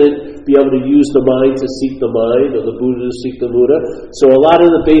 You're not going to be able to use the mind to seek the mind, or the Buddha to seek the Buddha. So a lot of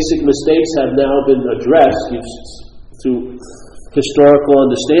the basic mistakes have now been addressed through historical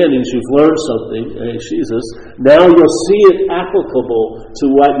understandings. You've learned something, Jesus. Now you'll see it applicable to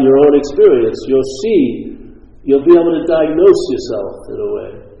what your own experience. You'll be able to diagnose yourself in a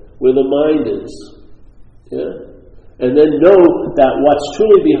way, where the mind is. Yeah? And then know that what's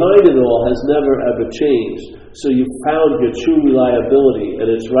truly behind it all has never ever changed. So you've found your true reliability,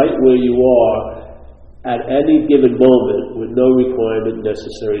 and it's right where you are at any given moment with no requirement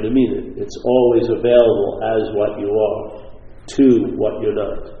necessary to mean it. It's always available as what you are to what you're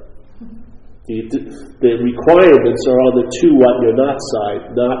not. The requirements are on the to what you're not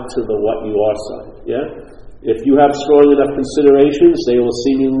side, not to the what you are side. Yeah? If you have strong enough considerations, they will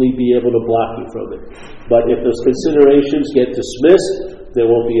seemingly be able to block you from it. But if those considerations get dismissed, there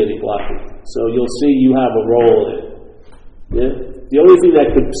won't be any blocking. So you'll see you have a role in it. Yeah? The only thing that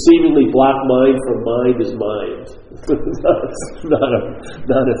could seemingly block mind from mind is mind.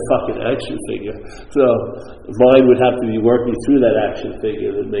 not a fucking action figure. So mind would have to be working through that action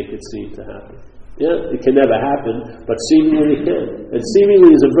figure to make it seem to happen. Yeah, it can never happen, but seemingly it can. And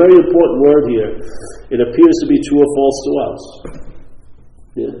seemingly is a very important word here. It appears to be true or false to us.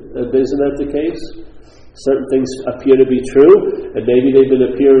 Yeah, and isn't that the case? Certain things appear to be true, and maybe they've been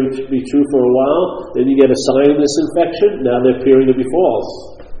appearing to be true for a while. Then you get a sinus infection, now they're appearing to be false.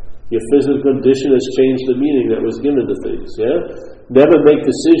 Your physical condition has changed the meaning that was given to things. Yeah? Never make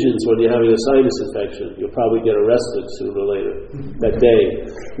decisions when you're having a sinus infection. You'll probably get arrested sooner or later that day.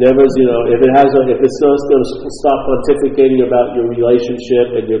 Never, if it's not going to stop pontificating about your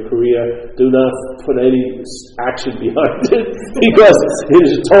relationship and your career, do not put any action behind it because it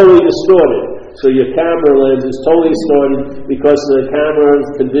is totally distorted. So your camera lens is totally distorted because the camera's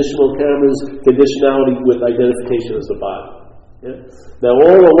conditionality with identification as the body. Yeah? Now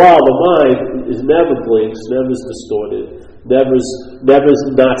all the while the mind is never blinks, never is distorted, never's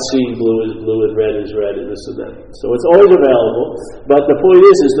not seeing blue is blue and red is red and this and that. So it's always available, but the point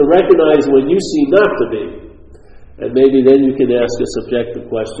is to recognize when you see not to be. And maybe then you can ask a subjective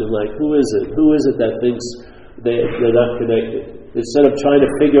question like, who is it? Who is it that thinks they're not connected? Instead of trying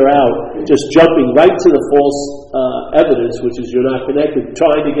to figure out, just jumping right to the false evidence, which is you're not connected,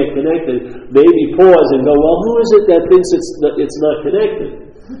 trying to get connected, maybe pause and go, well, who is it that thinks it's not connected?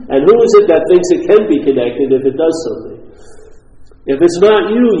 And who is it that thinks it can be connected if it does something? If it's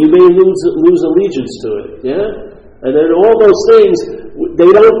not you, you may lose allegiance to it. Yeah? And then all those things,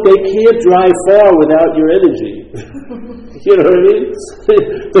 they can't drive far without your energy. You know what I mean?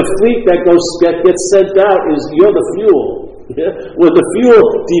 The fleet that gets sent out is you're the fuel. Yeah? When the fuel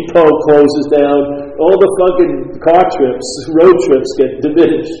depot closes down, all the fucking road trips get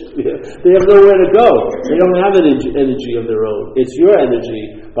diminished. Yeah? They have nowhere to go. They don't have an energy of their own. It's your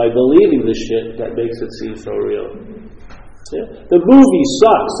energy by believing the shit that makes it seem so real. Yeah? The movie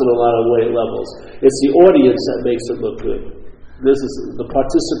sucks in a lot of levels. It's the audience that makes it look good. This is the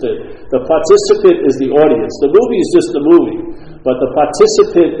participant. The participant is the audience. The movie is just the movie, but the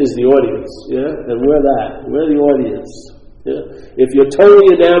participant is the audience. Yeah, and we're that. We're the audience. Yeah? If you're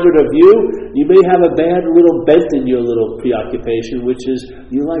totally enamored of you may have a bad little bent in your little preoccupation, which is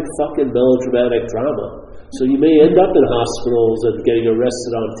you like fucking melodramatic drama. So you may end up in hospitals and getting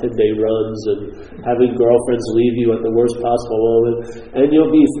arrested on 10-day runs and having girlfriends leave you at the worst possible moment, and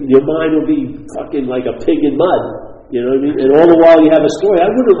your mind will be fucking like a pig in mud. You know what I mean? And all the while you have a story. I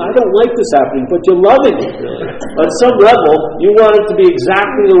don't like this happening, but you're loving it. Really. On some level, you want it to be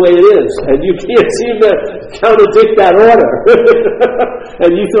exactly the way it is, and you can't seem to contradict that order.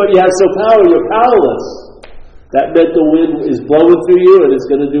 And you thought you had some power, you're powerless. That meant the wind is blowing through you, and it's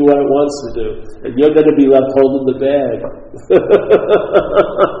going to do what it wants to do. And you're going to be left holding the bag.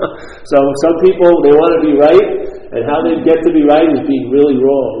 So some people, they want to be right, and how they get to be right is being really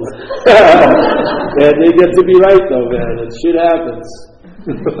wrong. And they get to be right, though, man, and shit happens.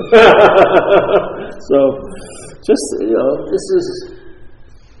 So, just, this is...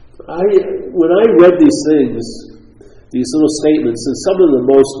 when I read these things, these little statements, and some of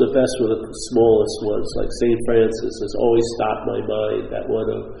the best were the smallest ones, like St. Francis has always stopped my mind, that one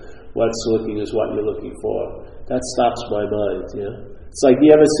of what's looking is what you're looking for. That stops my mind, yeah? It's like,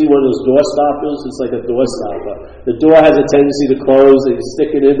 you ever see one of those door stoppers? It's like a door stopper. The door has a tendency to close, and you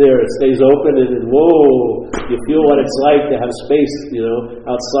stick it in there, it stays open, and then, whoa, you feel what it's like to have space,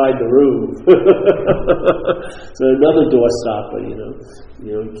 outside the room. So another door stopper, you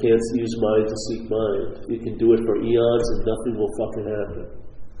can't use mind to seek mind. You can do it for eons, and nothing will fucking happen.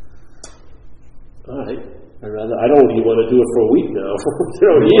 All right. I don't even want to do it for a week now.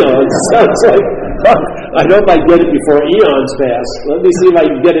 Eons sounds like, I know if I get it before eons pass. Let me see if I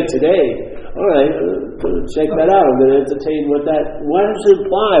can get it today. All right, check that out. I'm going to entertain what does it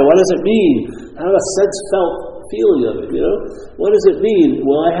imply? What does it mean? I have a sense-felt feeling of it, What does it mean?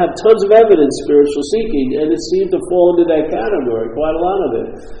 Well, I have tons of evidence, spiritual seeking, and it seemed to fall into that category, quite a lot of it.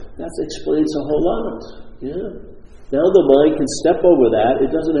 That explains a whole lot, Now the mind can step over that. It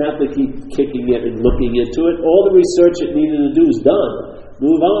doesn't have to keep kicking it and looking into it. All the research it needed to do is done.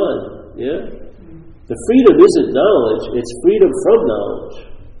 Move on. The freedom isn't knowledge. It's freedom from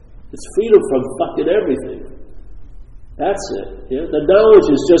knowledge. It's freedom from fucking everything. That's it. The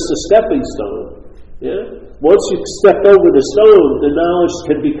knowledge is just a stepping stone. Once you step over the stone, the knowledge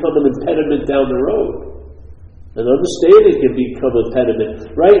can become an impediment down the road. An understanding can become an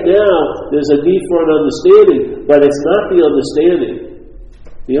impediment. Right now, there's a need for an understanding, but it's not the understanding.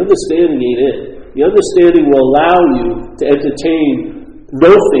 The understanding ain't it. The understanding will allow you to entertain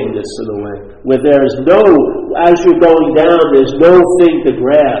no-thingness in a way, where there is as you're going down, there's no thing to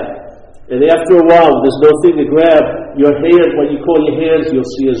grab. And after a while, there's no thing to grab. Your hand, when you call your hands, you'll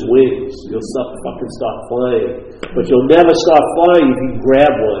see as wings. You'll start flying. But you'll never start flying if you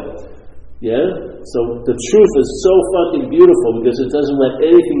grab one. So the truth is so fucking beautiful because it doesn't let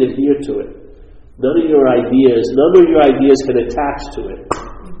anything adhere to it. None of your ideas can attach to it.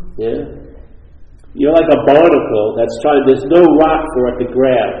 You're like a barnacle that's there's no rock for it to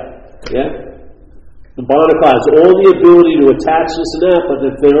grab. The barnacle has all the ability to attach this and that, but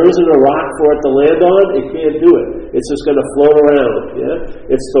if there isn't a rock for it to land on, it can't do it. It's just going to float around.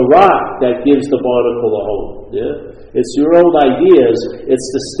 It's the rock that gives the barnacle a home. It's your old ideas. It's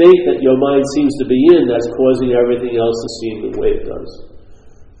the state that your mind seems to be in that's causing everything else to seem the way it does.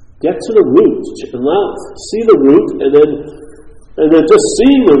 Get to the root. See the root, and then just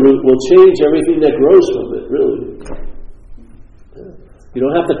seeing the root will change everything that grows from it, really. You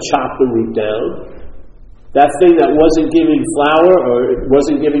don't have to chop the root down. That thing that wasn't giving flower or it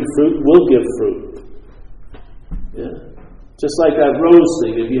wasn't giving fruit will give fruit. Just like that rose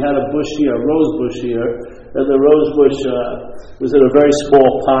thing. If you had a rose bush here, and the rose bush was in a very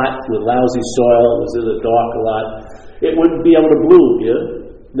small pot with lousy soil, it was in the dark a lot, it wouldn't be able to bloom,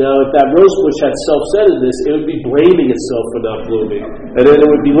 Now, if that rose bush had self-centeredness, it would be blaming itself for not blooming. And then it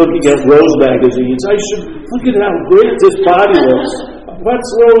would be looking at rose magazines. Look at how great this body looks. What's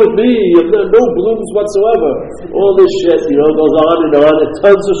wrong with me? No blooms whatsoever. All this shit, goes on, and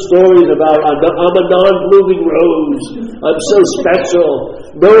tons of stories about I'm a non-blooming rose. I'm so special.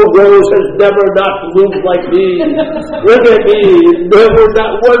 No rose has never not bloomed like me. Look at me.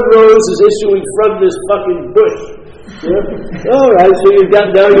 Not one rose is issuing from this fucking bush. All right, so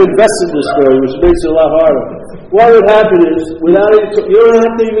now you invest in the story, which makes it a lot harder. What would happen is, you don't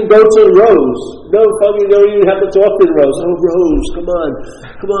have to even go to the rose. No, you don't even have to talk to the rose. Oh, rose, come on,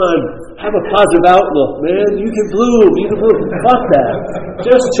 have a positive outlook, man. You can bloom. Fuck that.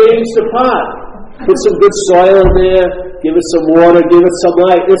 Just change the pot. Put some good soil in there. Give it some water. Give it some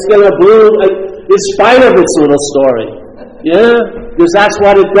light. It's going to bloom in spite of its little story. Because that's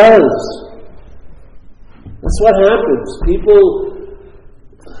what it does. That's what happens. People.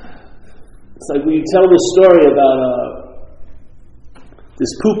 It's like we tell this story about this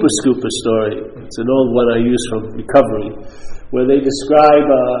Poopa Scoopa story. It's an old one I use from recovery, where they describe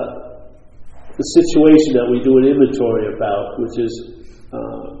the situation that we do an inventory about, which is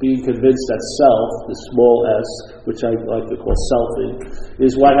being convinced that self, the small s, which I like to call selfing,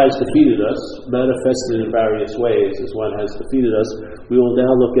 is what has defeated us, manifested in various ways, is what has defeated us. We will now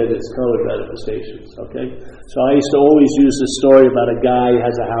look at its current manifestations, okay? So I used to always use this story about a guy who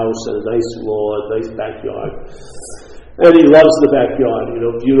has a house and a nice lawn, nice backyard. And he loves the backyard,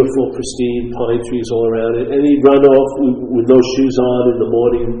 beautiful, pristine pine trees all around it. And he'd run off with no shoes on in the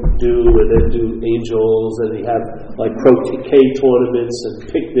morning dew, and then do angels, and he'd have like croquet tournaments and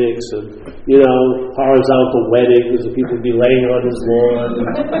picnics and, horizontal weddings, and people would be laying on his lawn,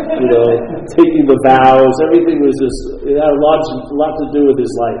 taking the vows. Everything was just, it had a lot to do with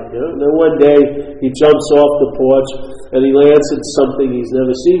his life. And then one day he jumps off the porch and he lands in something he's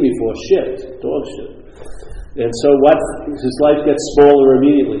never seen before. Dog shit. And so his life gets smaller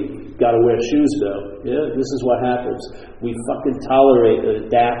immediately. Got to wear shoes now. This is what happens. We fucking tolerate and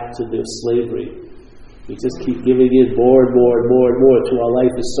adapt to this slavery. We just keep giving in more and more and more and more till our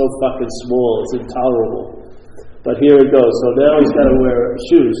life is so fucking small, it's intolerable. But here it goes. So now he's got to wear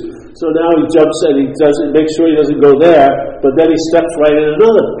shoes. So now he jumps and he doesn't make sure he doesn't go there, but then he steps right in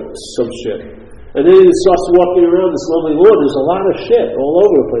another some shit. And then he starts walking around this lovely lawn. There's a lot of shit all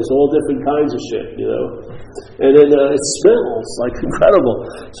over the place, all different kinds of shit, And then it smells like incredible.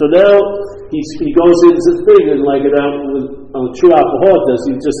 So now he goes into the thing and like a true alcoholic does,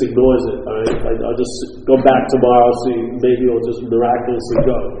 he just ignores it. All right, I'll just go back tomorrow, see maybe it'll just miraculously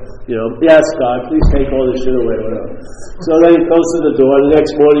go. Yes, God, please take all this shit away, whatever. So then he goes to the door. The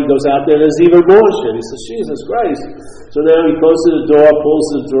next morning he goes out there. There's even more shit. He says, Jesus Christ. So now he goes to the door, pulls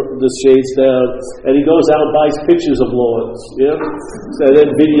the shades down, and he goes out and buys pictures of lawns. So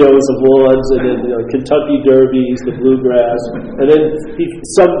then videos of lawns, and then Kentucky Derbies, the bluegrass, and then he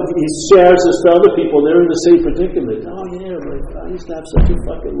shares this to other people. They're in the same predicament. Oh yeah, I used to have such a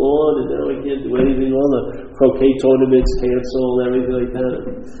fucking lawn, and now I can't do anything. All the croquet tournaments canceled, everything like that.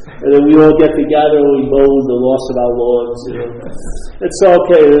 And then we all get together and we moan the loss of our lawns. It's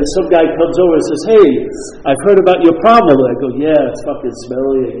okay. And then some guy comes over and says, "Hey, I've heard about your problem." I go, "Yeah, it's fucking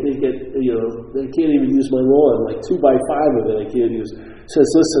smelly. I can't get, they can't even use my lawn. Like 2x5 of it I can't use." He says,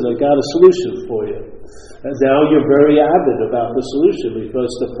 "Listen, I got a solution for you." And now you're very avid about the solution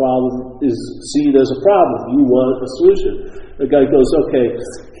because the problem is seen as a problem. You want a solution. The guy goes, "Okay,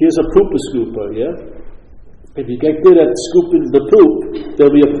 here's a pooper scooper, yeah? If you get good at scooping the poop,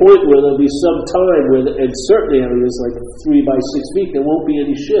 there'll be a point where there'll be some time where, in certain areas, like 3x6 feet, there won't be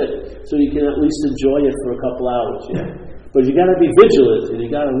any shit. So you can at least enjoy it for a couple hours, yeah? But you got to be vigilant, and you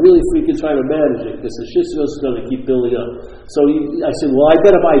got to really freaking try to manage it, because the shit's just going to keep building up." So I said, "Well, I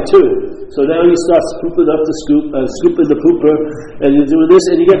better buy two." So now you start scooping up the scooping the pooper, and you're doing this,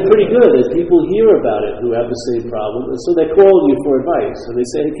 and you get pretty good, and people hear about it who have the same problem, and so they're calling you for advice, and they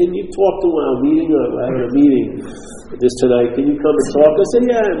say, "Hey, can you talk to our meeting? We're having a meeting this tonight. Can you come and talk?" I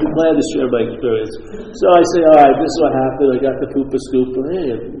say, "Yeah, I'd be glad to share my experience." So I say, "All right, this is what happened. I got the pooper scooper.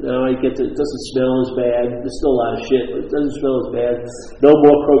 Hey, now I get it doesn't smell as bad. There's still a lot of shit, but it doesn't smell as bad. No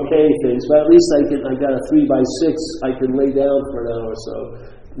more croquet things, but at least I got a 3x6 I can lay down for an hour or so.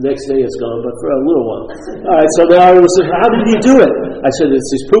 Next day it's gone, but for a little while." All right, so now I was saying, "How did you do it?" I said, "It's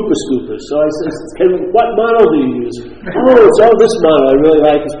these pooper scoopers." So I said, "What model do you use?" "Oh, it's this model I really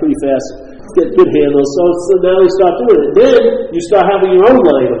like. It's pretty fast. Get good handles." So now they start doing it. Then you start having your own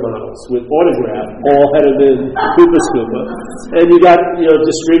line of models with autograph, all headed in pooper scooper. And you got,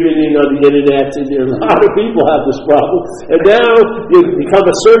 distributing on the internet, and a lot of people have this problem. And now you become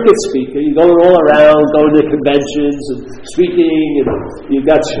a circuit speaker. You're going all around, going to conventions and speaking, and you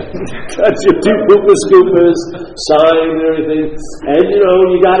got your two pooper scoopers, sign and everything. And,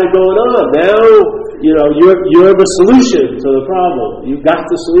 you got it going on. Now, you're the solution to the problem. You got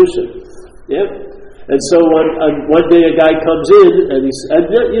the solution. Yep. And so one day a guy comes in, and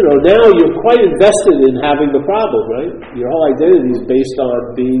now you're quite invested in having the problem, right? Your whole identity is based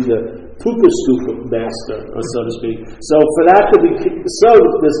on being the pooper scooper master, or so to speak. So for that to be so,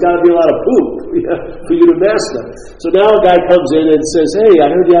 there's got to be a lot of poop for you to master. So now a guy comes in and says, "Hey,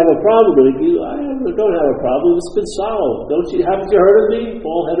 I heard you have a problem." And I don't have a problem. It's been solved. Haven't you heard of me?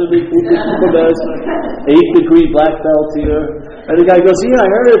 Bald-headed me, pooper scooper master, 8th degree black belt here. And the guy goes, "Yeah, I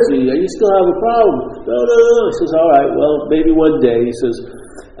heard it. You still have a problem." No. He says, "All right, well, maybe one day." He says,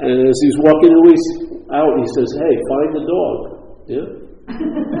 and as he's walking out, he says, "Hey, find the dog." Yeah.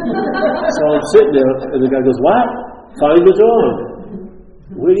 So I'm sitting there, and the guy goes, "What? Find the dog?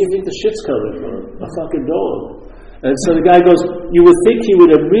 Where do you think the shit's coming from? A fucking dog." And so the guy goes, you would think he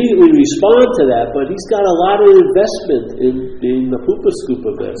would immediately respond to that, but he's got a lot of investment in being the pooper scooper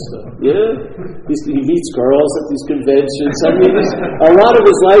master. Yeah? He meets girls at these conventions. I mean, a lot of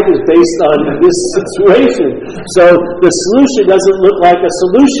his life is based on this situation. So the solution doesn't look like a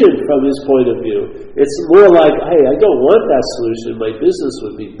solution from his point of view. It's more like, hey, I don't want that solution. My business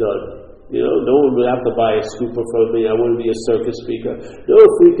would be done. No one would have to buy a scooper from me. I wouldn't be a circus speaker. No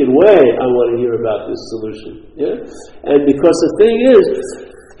freaking way I want to hear about this solution. Yeah? And because the thing is,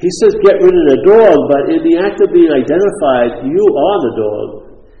 he says get rid of the dog, but in the act of being identified, you are the dog.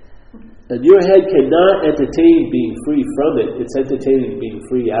 And your head cannot entertain being free from it. It's entertaining being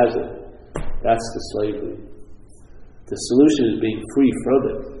free as it. That's the slavery. The solution is being free from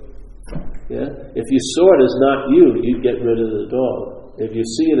it. Yeah? If you saw it as not you, you'd get rid of the dog. If you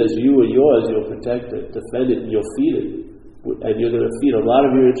see it as you or yours, you'll protect it, defend it, and you'll feed it. And you're going to feed a lot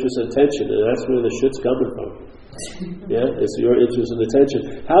of your interest and attention, and that's where the shit's coming from. Yeah? It's your interest and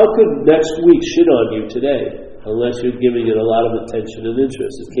attention. How could next week shit on you today, unless you're giving it a lot of attention and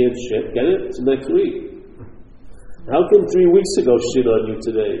interest? It can't shit, get it? It's next week. How can 3 weeks ago shit on you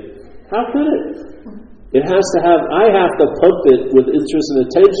today? How could it? It has to have, I have to pump it with interest and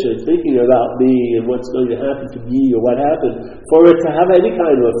attention, thinking about me and what's going to happen to me or what happened, for it to have any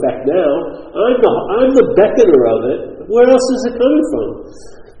kind of effect now. I'm the beckoner of it. Where else is it coming from?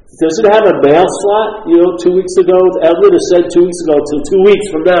 Does it have a mail slot? 2 weeks ago, Evelyn has said 2 weeks ago, till 2 weeks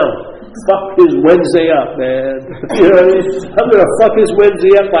from now. Fuck his Wednesday up, man. You know what I mean? I'm going to fuck his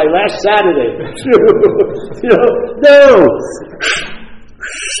Wednesday up by last Saturday. No!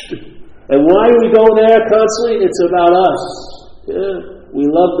 And why do we go there constantly? It's about us. Yeah, we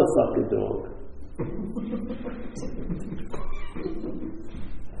love the fucking dog.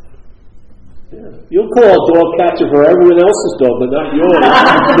 Yeah. You'll call a dog catcher for everyone else's dog, but not yours.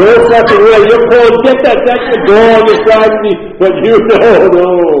 No fucking way. You'll call, that's the dog is driving me, but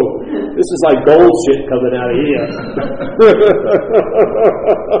no. This is like gold shit coming out of here.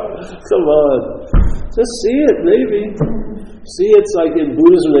 Come on. Just see it, maybe. See, it's like in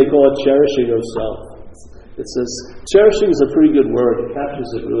Buddhism they call it cherishing of self. It says, cherishing is a pretty good word. It captures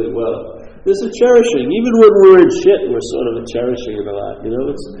it really well. There's a cherishing. Even when we're in shit, we're sort of a cherishing it a lot.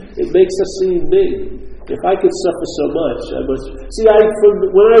 It makes us seem big. If I could suffer so much, I must... See,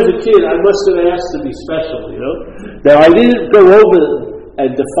 when I was a kid, I must have asked to be special, Now, I didn't go over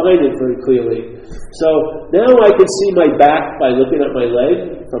and define it very clearly. So now I can see my back by looking at my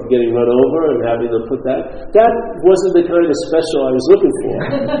leg from getting run over and having them put that. That wasn't the kind of special I was looking for.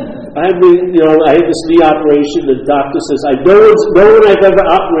 I had this knee operation. The doctor says, no one I've ever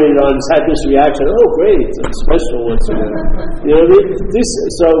operated on has had this reaction. Oh, great, it's a special once again. You know what I mean?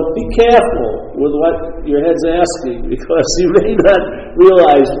 So be careful with what your head's asking, because you may not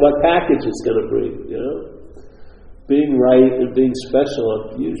realize what package it's going to bring. Being right and being special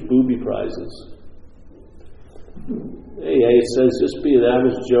are huge booby prizes. It says just be an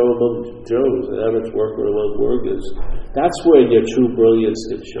average Joe among Joes, an average worker among workers. That's where your true brilliance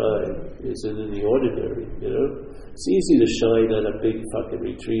can shine, isn't in the ordinary, It's easy to shine at a big fucking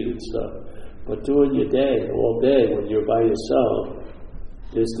retreat and stuff. But during your day, all day, when you're by yourself,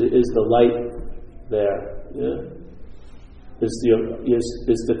 is the light there, Is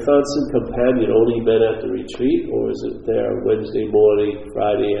the constant companion only meant at the retreat, or is it there Wednesday morning,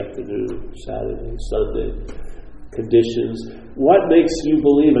 Friday afternoon, Saturday, Sunday? Conditions. What makes you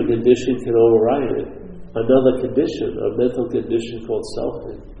believe a condition can override it? Another condition, a mental condition called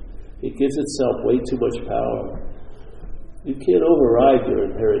selfing. It gives itself way too much power. You can't override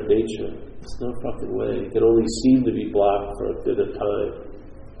your inherent nature. There's no fucking way. It can only seem to be blocked for a bit of time.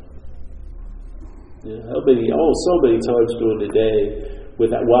 So many times during the day,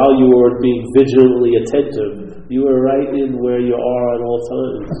 while you were being vigilantly attentive, you were right in where you are at all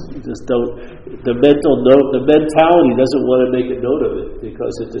times. You just don't. The mentality doesn't want to make a note of it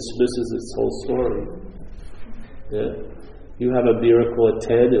because it dismisses its whole story. Yeah, you have a miracle at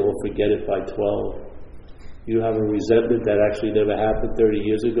 10, it will forget it by 12. You have a resentment that actually never happened 30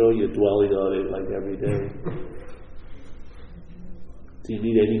 years ago. You're dwelling on it like every day. Do you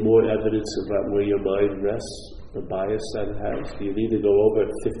need any more evidence about where your mind rests, the bias that it has? Do you need to go over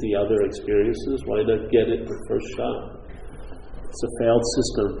 50 other experiences? Why not get it the first shot? It's a failed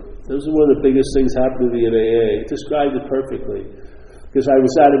system. Those are one of the biggest things happening to me in AA. It described it perfectly. Because I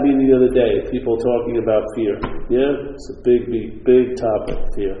was at a meeting the other day, people talking about fear. Yeah? It's a big, big, big topic,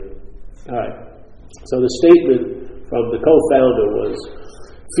 fear. All right. So the statement from the co-founder was,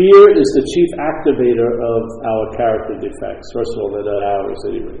 fear is the chief activator of our character defects. First of all, they're not ours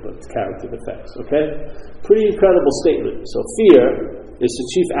anyway, but character defects, okay? Pretty incredible statement. So fear is the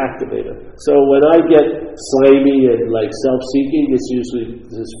chief activator. So when I get slimy and self-seeking, it's usually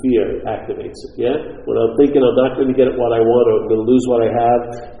this fear activates it, yeah? When I'm thinking I'm not going to get what I want or I'm going to lose what I have,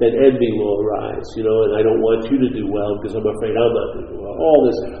 then envy will arise, and I don't want you to do well because I'm afraid I'm not going to do well.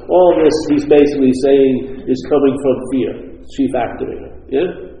 All this, he's basically saying, is coming from fear, chief activator. Yeah?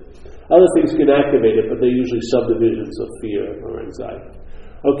 Other things can activate it, but they're usually subdivisions of fear or anxiety.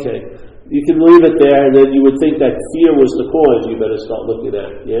 Okay, you can leave it there, and then you would think that fear was the cause you better start looking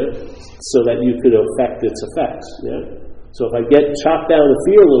at, yeah? So that you could affect its effects, yeah? So if I get chopped down the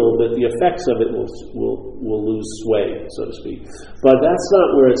fear a little bit, the effects of it will lose sway, so to speak. But that's not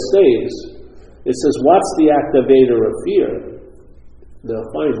where it stays. It says, what's the activator of fear? Now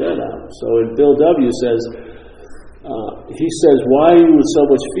find that out. So in Bill W. He says, why are you with so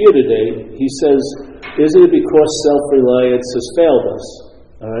much fear today? He says, isn't it because self-reliance has failed us?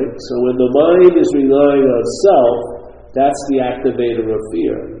 All right? So when the mind is relying on self, that's the activator of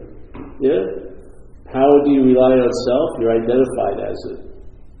fear. Yeah? How do you rely on self? You're identified as it.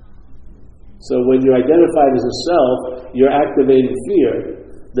 So when you're identified as a self, you're activating fear.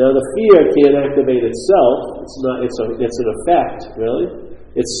 Now the fear can't activate itself. It's an effect, really.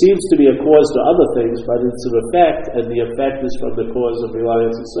 It seems to be a cause to other things, but it's an effect, and the effect is from the cause of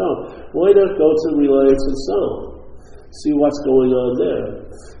reliance and self. Why not go to reliance and self? See what's going on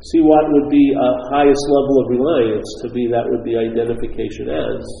there. See what would be a highest level of reliance. To me, that would be identification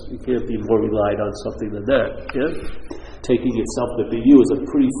as. You can't be more relied on something than that. Yeah? Taking itself to be you is a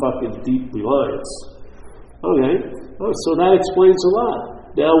pretty fucking deep reliance. Okay, so that explains a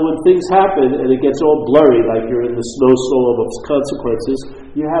lot. Now, when things happen and it gets all blurry, like you're in the snowstorm of consequences,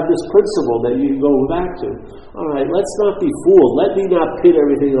 you have this principle that you can go back to. All right, let's not be fooled. Let me not pin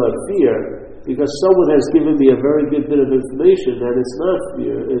everything on fear, because someone has given me a very good bit of information that it's not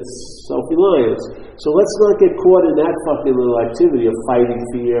fear, it's self-reliance. So let's not get caught in that fucking little activity of fighting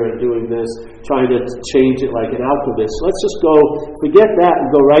fear and doing this, trying to change it like an alchemist. Let's just go, forget that and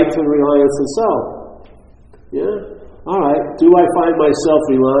go right to reliance and self. Yeah? All right, do I find myself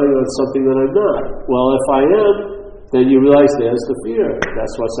relying on something that I'm not? Well, if I am, then you realize there's the fear.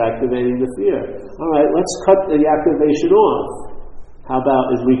 That's what's activating the fear. All right, let's cut the activation off. How about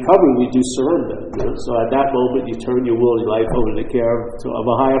in recovery we do surrender? You know? So at that moment you turn your will and life over to the care of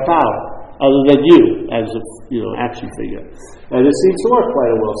a higher power, other than you as a action figure. And it seems to work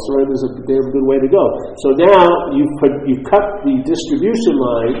quite well. Surrender is a damn good way to go. So now you've cut the distribution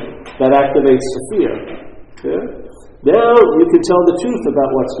line that activates the fear. Yeah? Now you can tell the truth about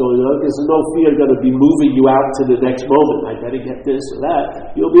what's going on, because there's no fear going to be moving you out to the next moment. I better get this or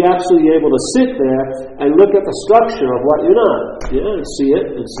that. You'll be actually able to sit there and look at the structure of what you're not. Yeah, and see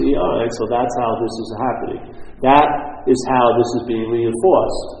it and see, all right, so that's how this is happening. That is how this is being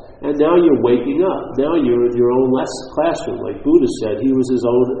reinforced. And now you're waking up. Now you're in your own classroom. Like Buddha said, he was his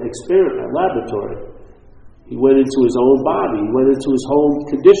own experiment, laboratory. He went into his own body. He went into his whole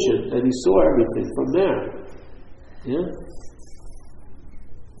condition, and he saw everything from there. Yeah.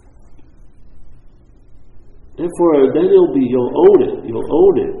 Therefore, then you'll own it. You'll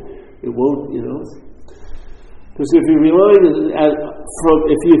own it. It won't, Because if you're relying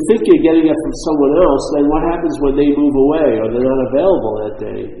if you think you're getting it from someone else, then what happens when they move away or they're not available that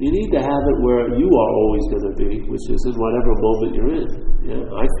day? You need to have it where you are always going to be, which is in whatever moment you're in. Yeah,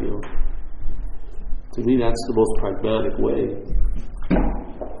 I feel. To me, that's the most pragmatic way.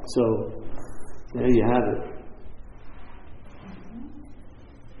 So, there you have it.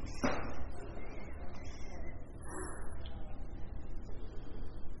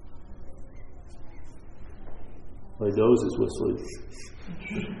 My nose is whistling.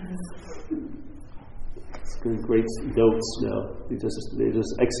 It's getting great notes now. They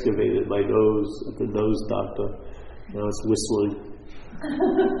just excavated my nose at the nose doctor. Now it's whistling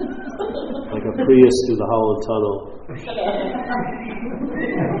like a Prius through the Holland Tunnel.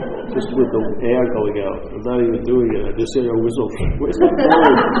 Just with the air going out. I'm not even doing it. I just hear a whistle. Where's that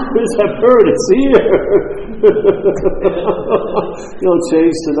bird? Where's that bird? It's here. It'll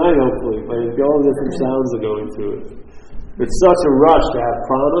change tonight, hopefully. But all different sounds are going through it. It's such a rush to have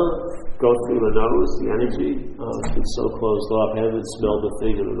prana go through the nose, the energy. Oh, it's been so closed off. I haven't smelled a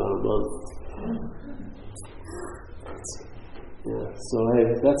thing in about a month. Yeah. So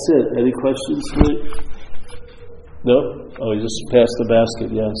hey, that's it. Any questions? No? Oh, you just passed the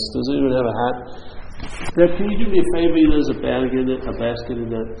basket, yes. Does anyone have a hat? Greg, can you do me a favor? There's a basket in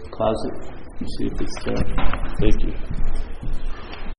that closet. See if it's there. Thank you.